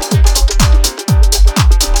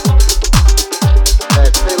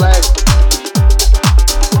 Jack, relax.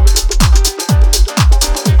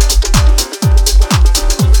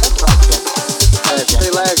 That's right, Jack. Jack,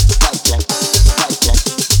 relax. Right, Jack. Right, Jack.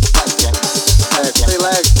 Right, Jack. Jack,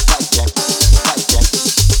 relax. Right, Jack. Right, Jack.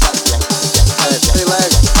 Right, Jack. Jack,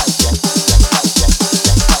 relax. Right, Jack. Right, Jack.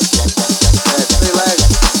 Right, Jack. Jack, relax.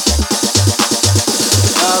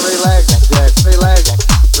 Relax, Jack, relax,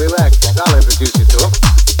 relax. I'll introduce you to him.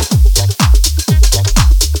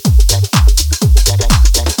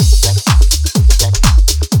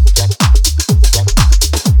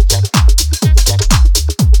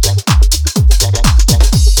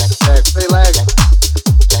 Jack, relax.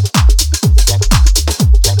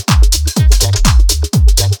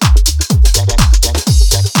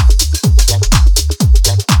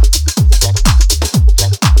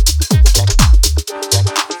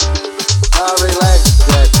 Relax,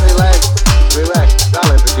 Jack, relax, relax.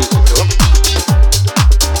 I'll introduce you to him.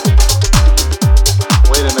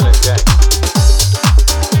 Wait a minute, Jack.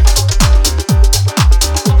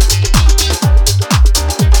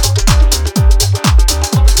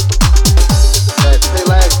 Jack,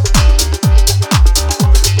 relax.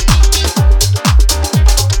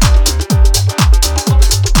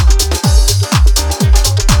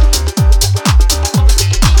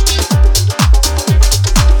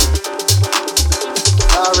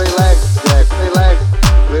 Relax, Jack, relax,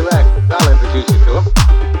 relax. I'll introduce you to him.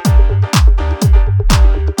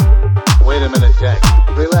 Wait a minute, Jack.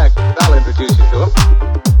 Relax, I'll introduce you to him.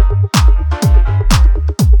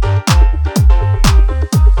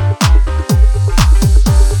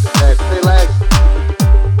 Jack, relax.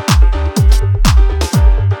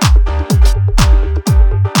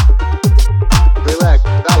 Relax,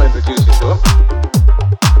 I'll introduce you to him.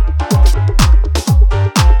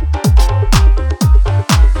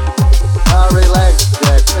 Relax,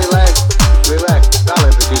 Jack, relax, relax. I'll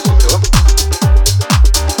introduce you to him.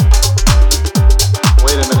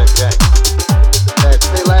 Wait a minute, Jack. Jack,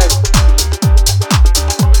 relax.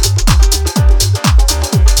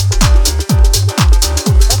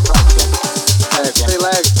 That's right, Jack. Jack,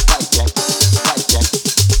 relax. Right, Jack. Right, Jack.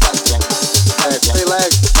 Right, Jack. Jack,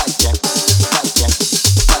 relax. Right, Jack. Right, Jack.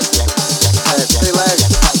 Right, Jack. Jack, relax.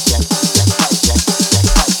 Right, Jack. Right, Jack.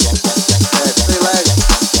 Right, Jack. Jack, relax.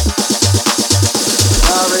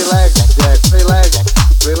 Relax, Jack, relax,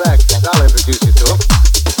 relax. I'll introduce you to him.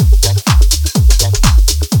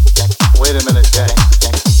 Wait a minute, Jack.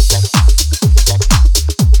 Jack,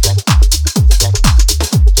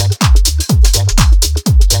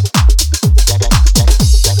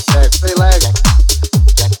 relax.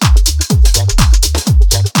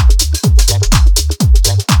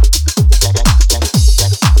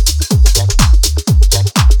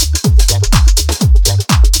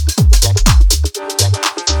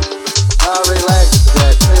 Relax,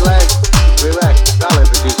 Jack, relax, relax. I'll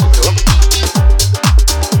introduce you to him.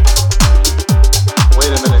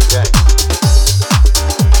 Wait a minute, Jack.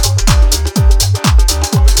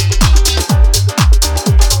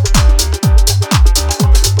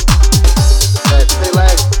 Jack,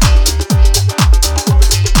 relax.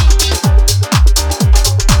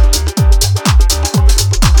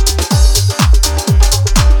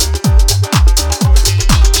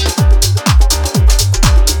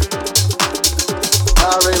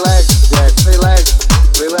 Relax, Jack, relax,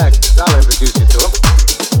 relax. I'll introduce you to him.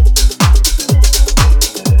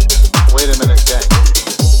 Wait a minute, Jack.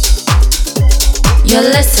 You're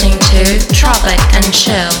listening to Tropic and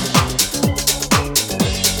Chill.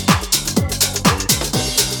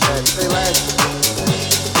 Jack, relax.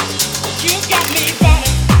 You got me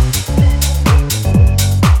running.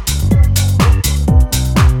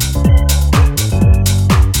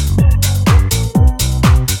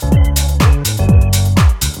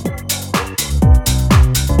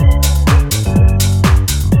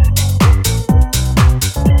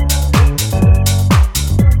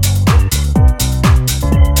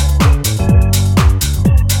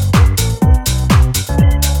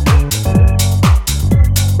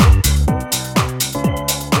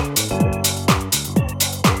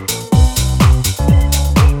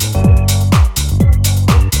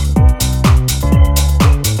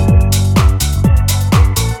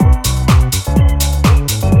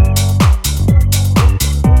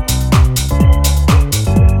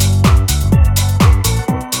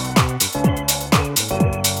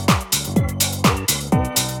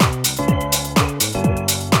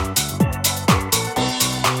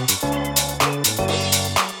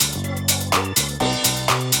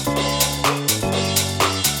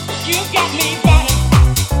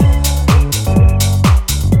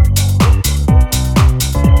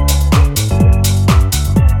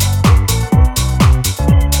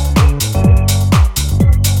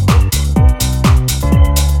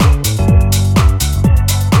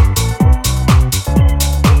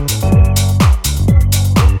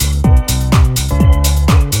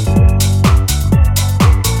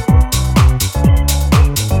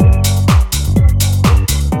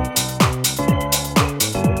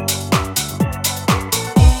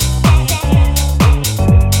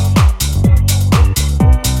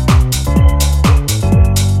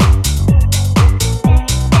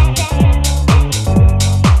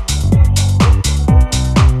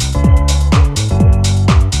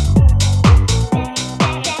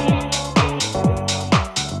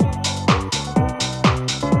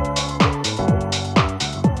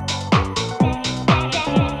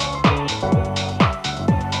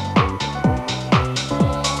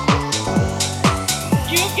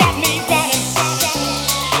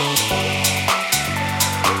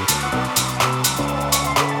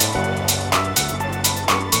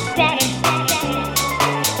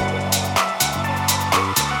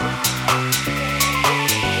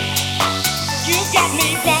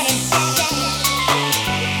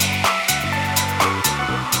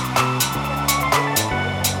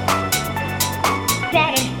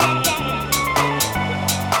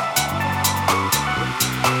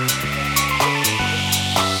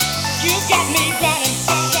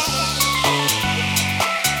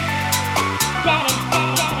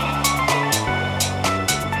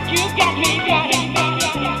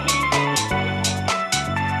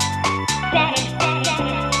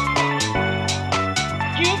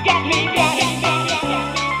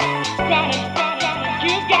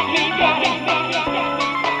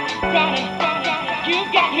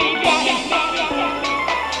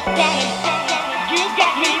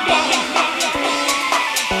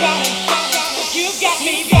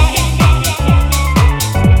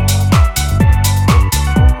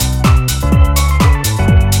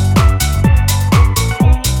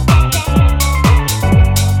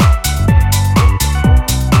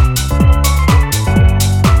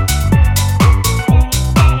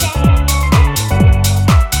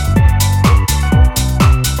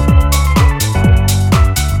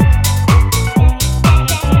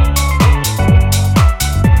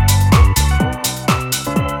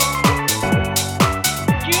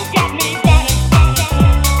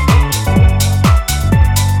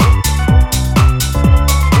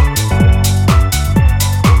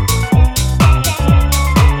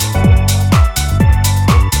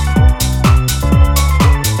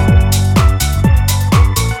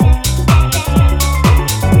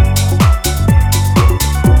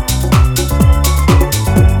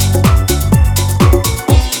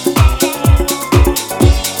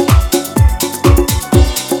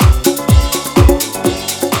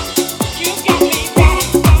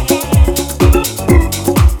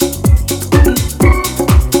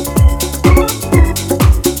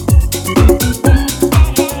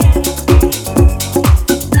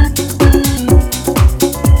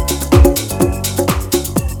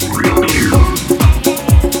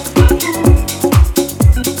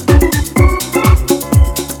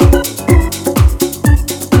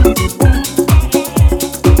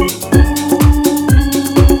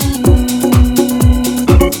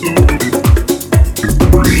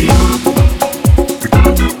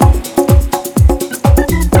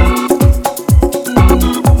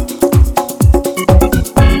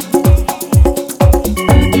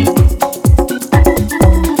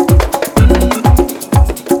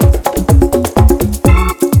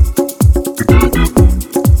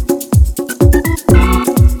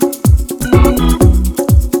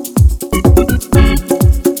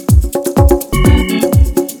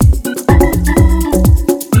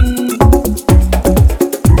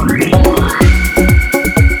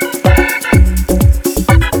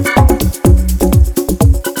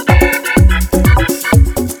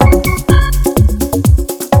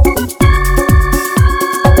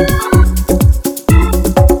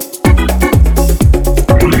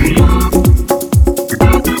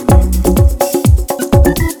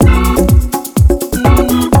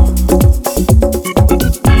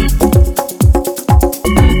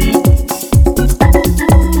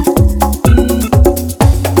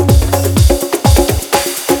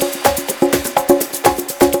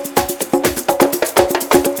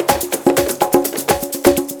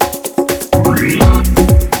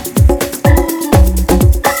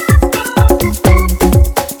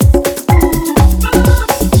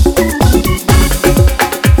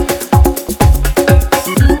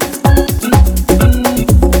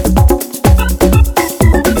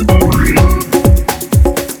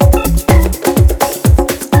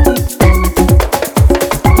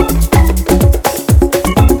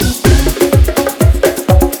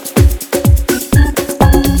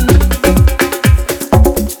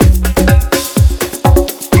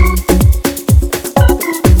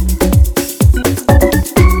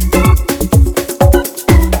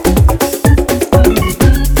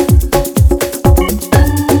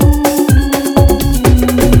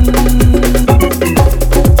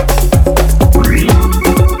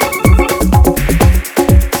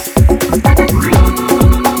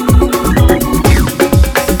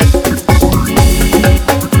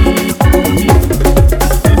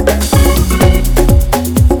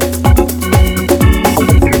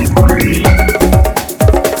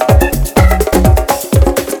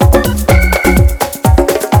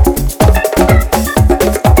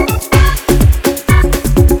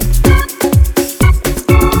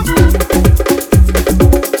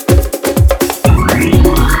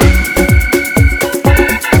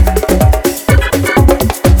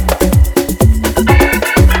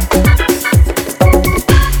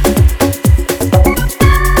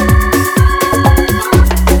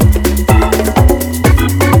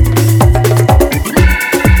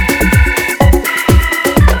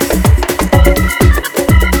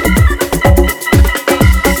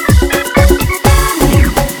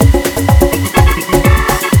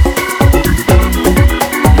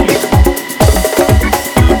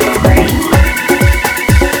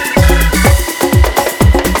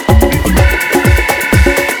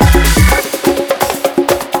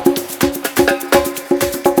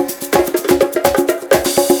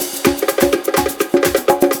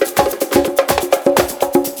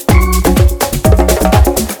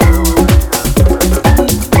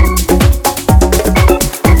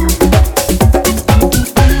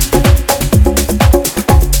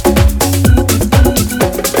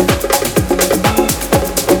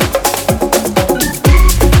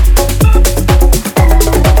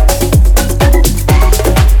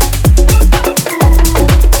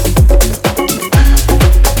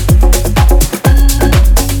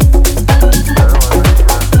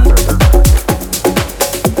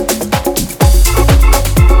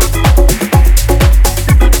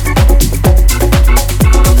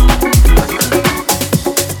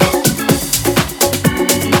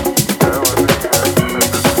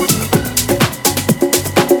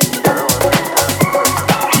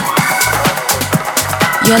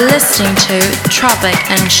 You're listening to Tropic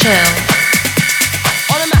and Chill.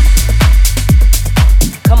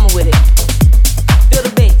 Come with it. Feel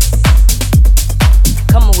the bass.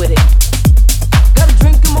 Come with it. Got a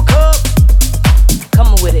drink in my cup.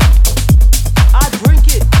 Come with it. I drink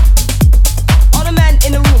it. All the man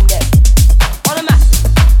in the room there. All the master.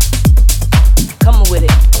 Come with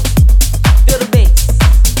it. Feel the bass.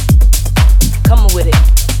 Come with it.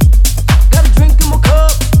 Got a drink in my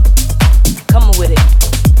cup. Come with it.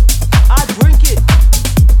 I drink it.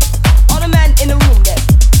 All the man in the room there.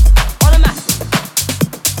 All the master.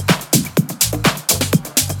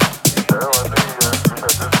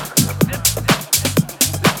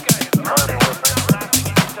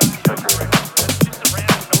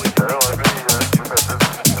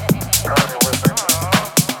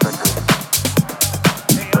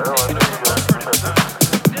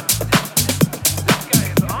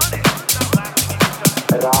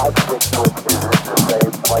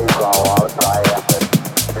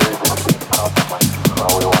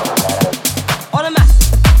 All the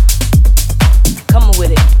master. Come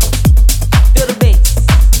with it. Feel the bass.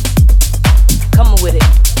 Come with it.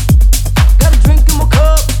 Got a drink in my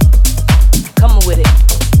cup. Come with it.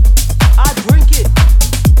 I drink it.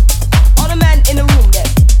 All the man in the room there.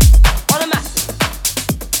 All the master.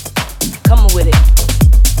 Come with it.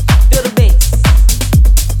 Feel the bass.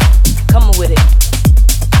 Come with it.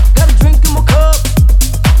 Got a drink in my cup.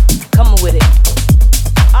 Come with it.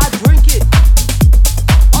 I drink it.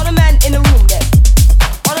 All the man in the room there.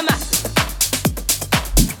 All the master.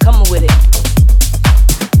 Come with it.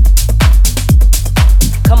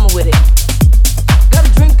 Come with it. Got a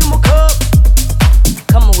drink in my cup.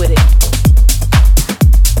 Come with it.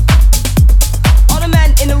 All the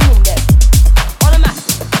man in the room there. All the master.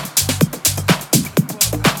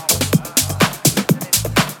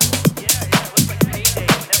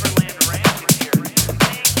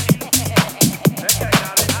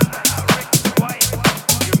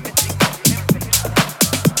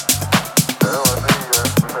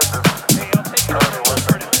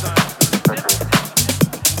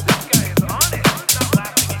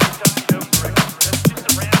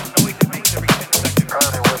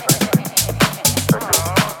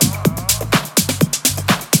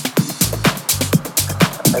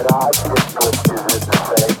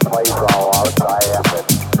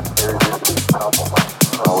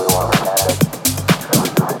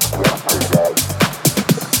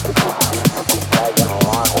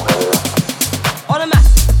 All the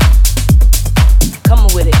master. Come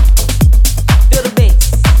with it. Feel the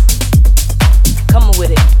bass. Come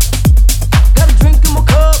with it. Got a drink in my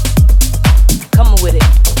cup. Come with it.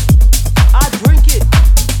 I drink it.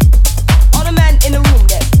 All the man in the room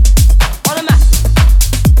there. All the master.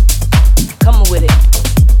 Come with it.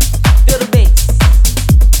 Feel the bass.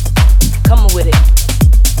 Come with it.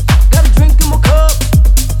 Got a drink in my cup.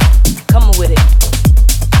 Come with it.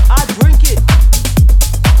 I drink it.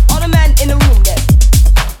 All the man in the room there.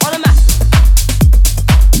 All the master.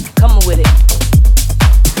 Come with it.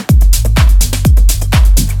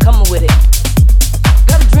 Come with it.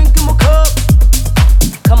 Got a drink in my cup.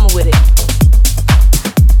 Come with it.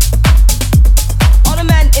 All the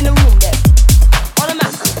man in the room there. All the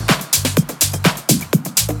master.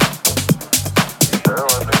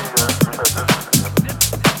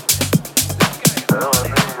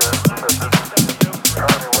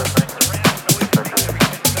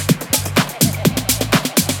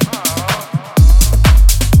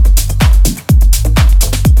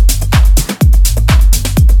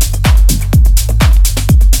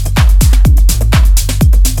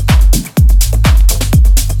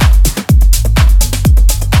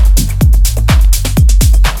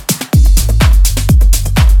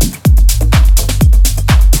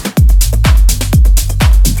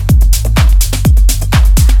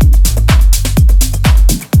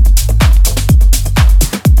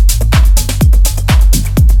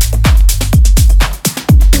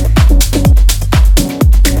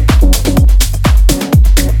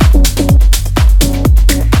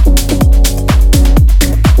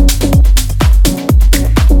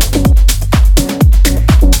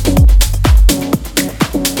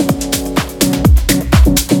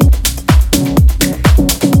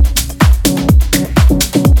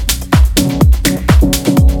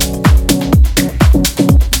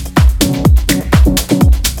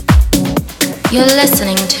 You're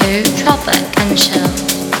listening to Tropic and Chill.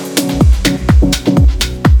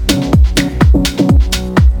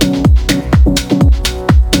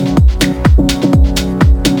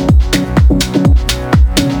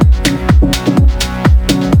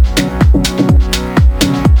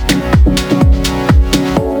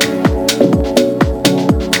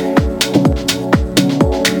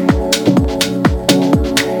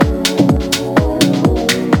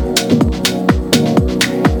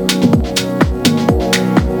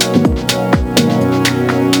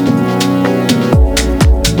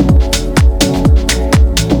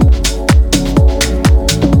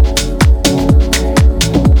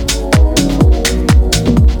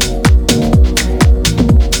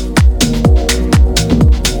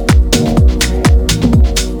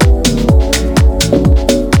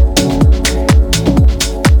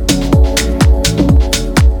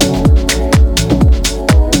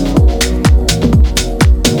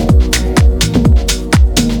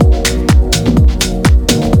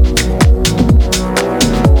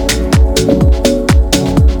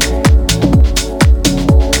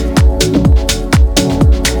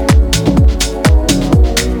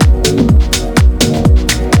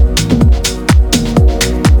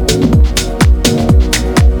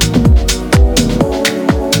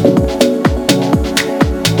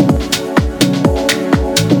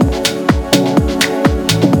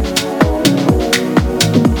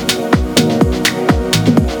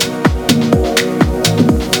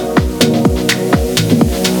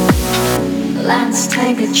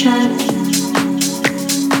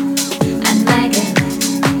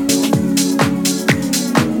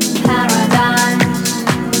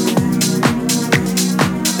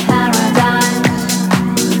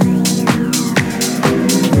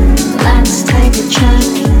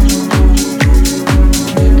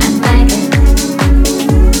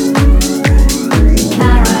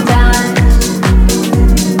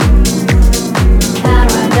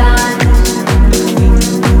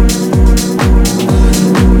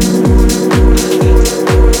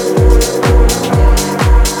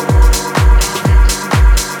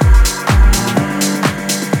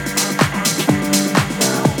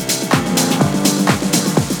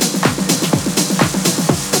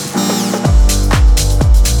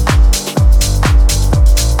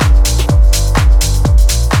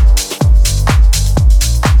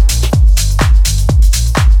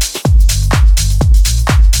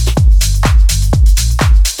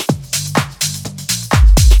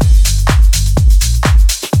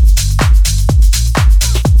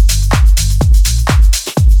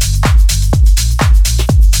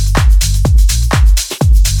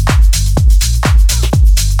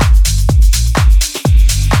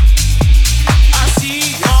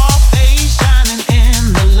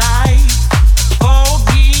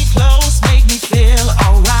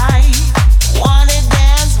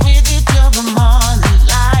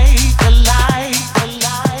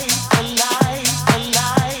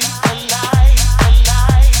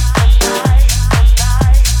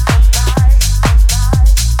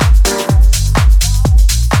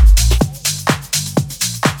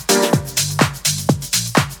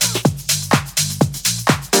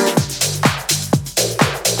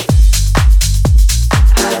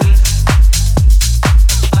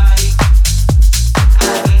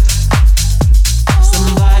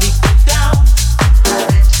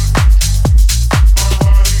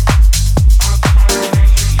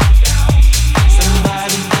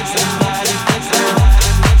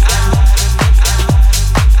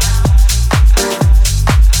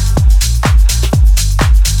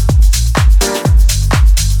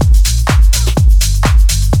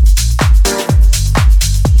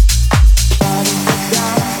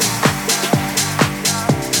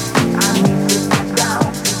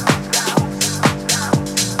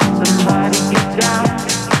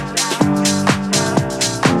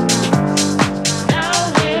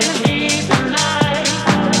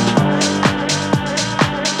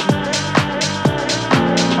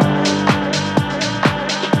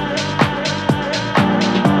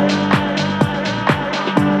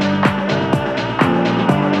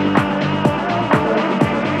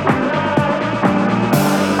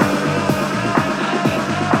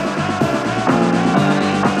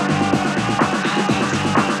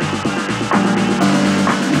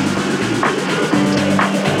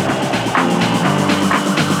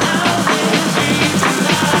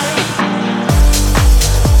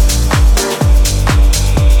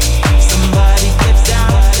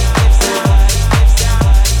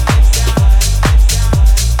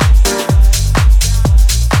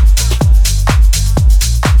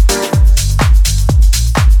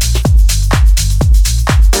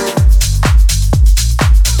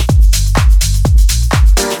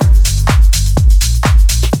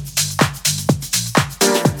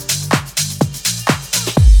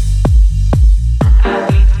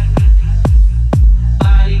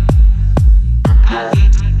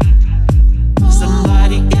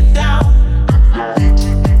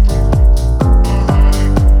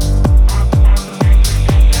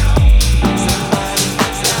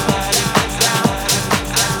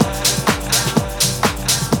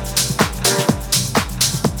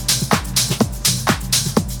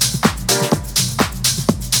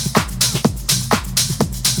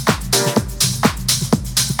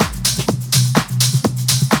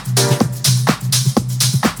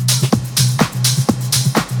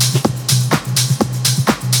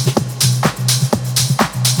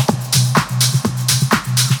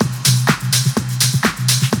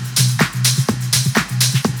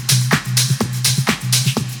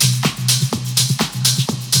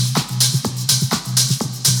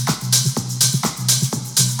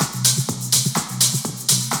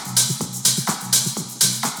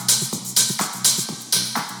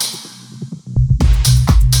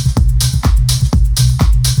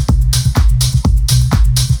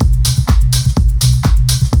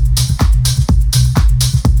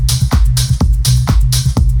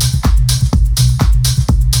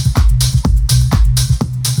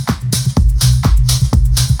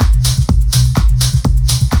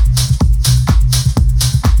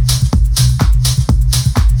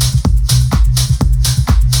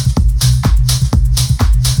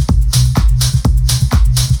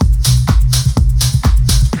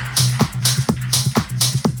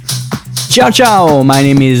 Ciao ciao, my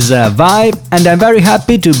name is Vibe and I'm very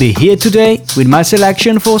happy to be here today with my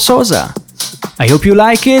selection for Sosa. I hope you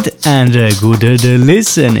like it and good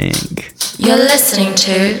listening. You're listening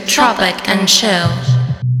to Tropic and Chill.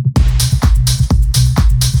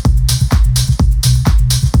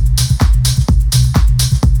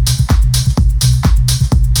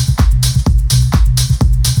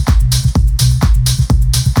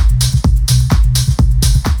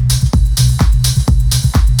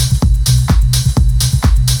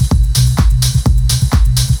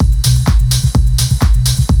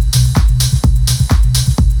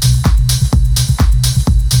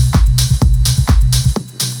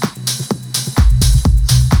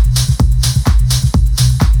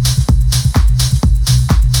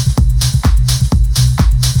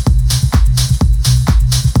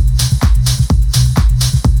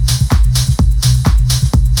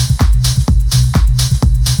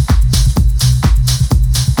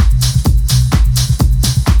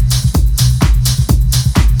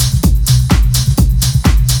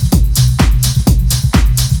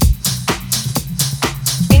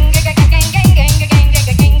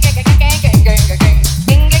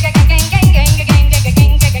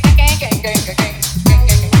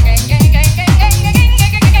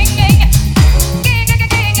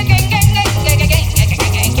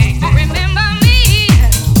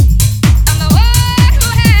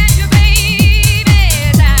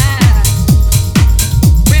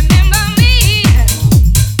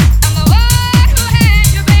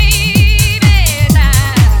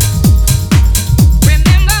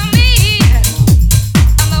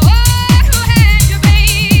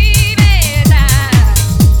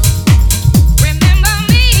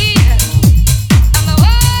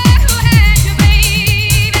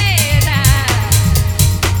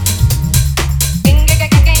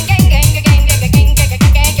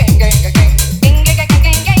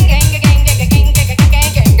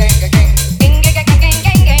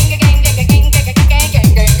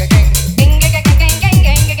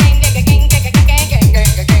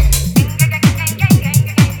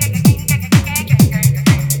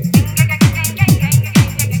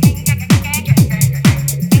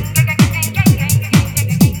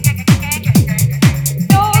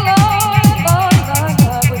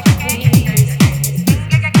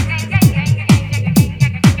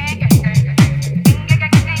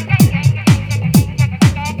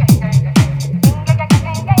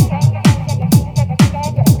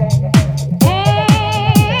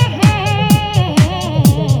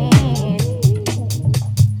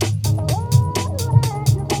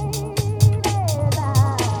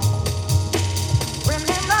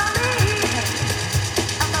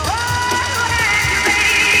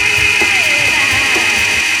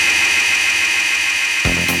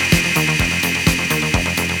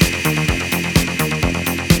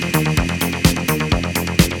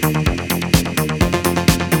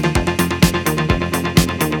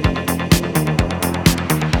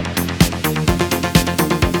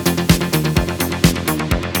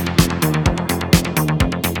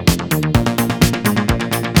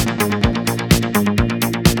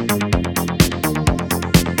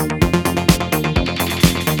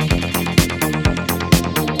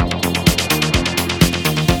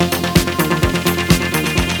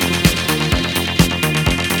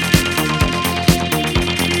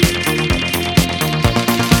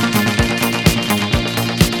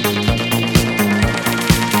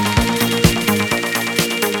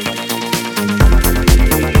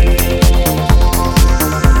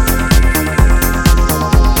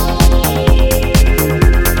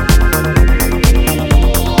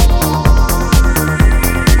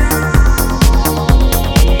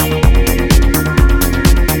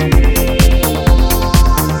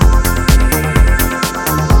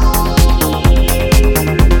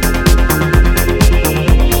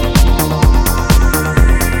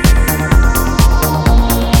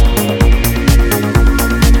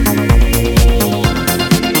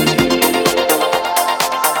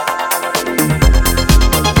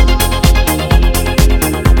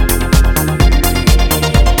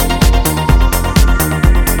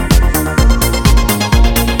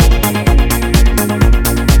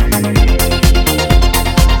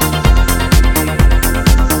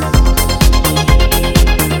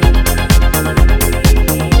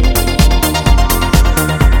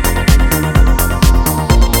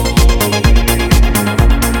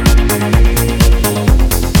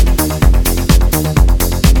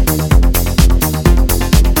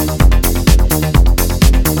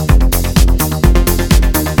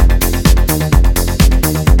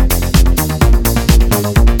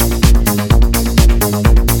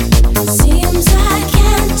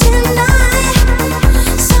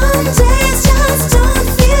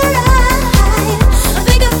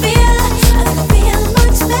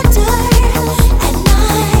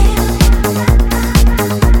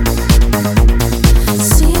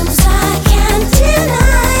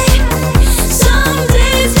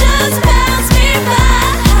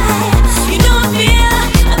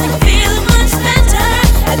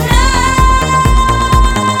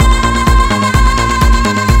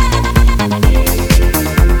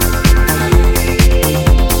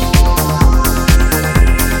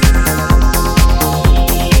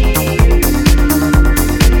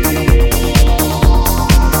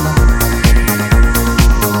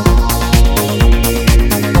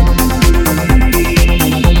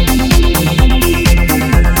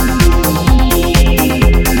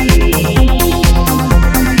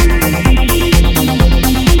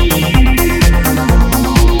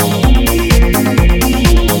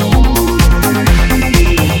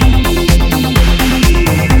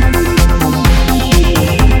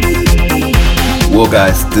 Well,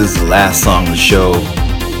 guys, this is the last song of the show.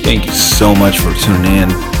 Thank you so much for tuning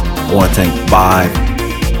in. I want to thank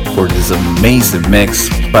Vibe for this amazing mix.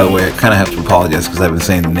 By the way, I kind of have to apologize because I've been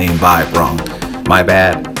saying the name Vibe wrong. My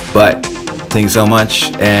bad. But thank you so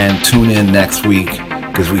much, and tune in next week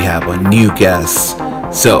because we have a new guest.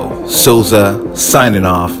 So, Souza signing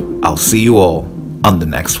off. I'll see you all on the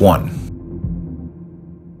next one.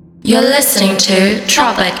 You're listening to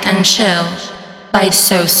Tropic and Chill by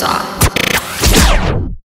Sosa.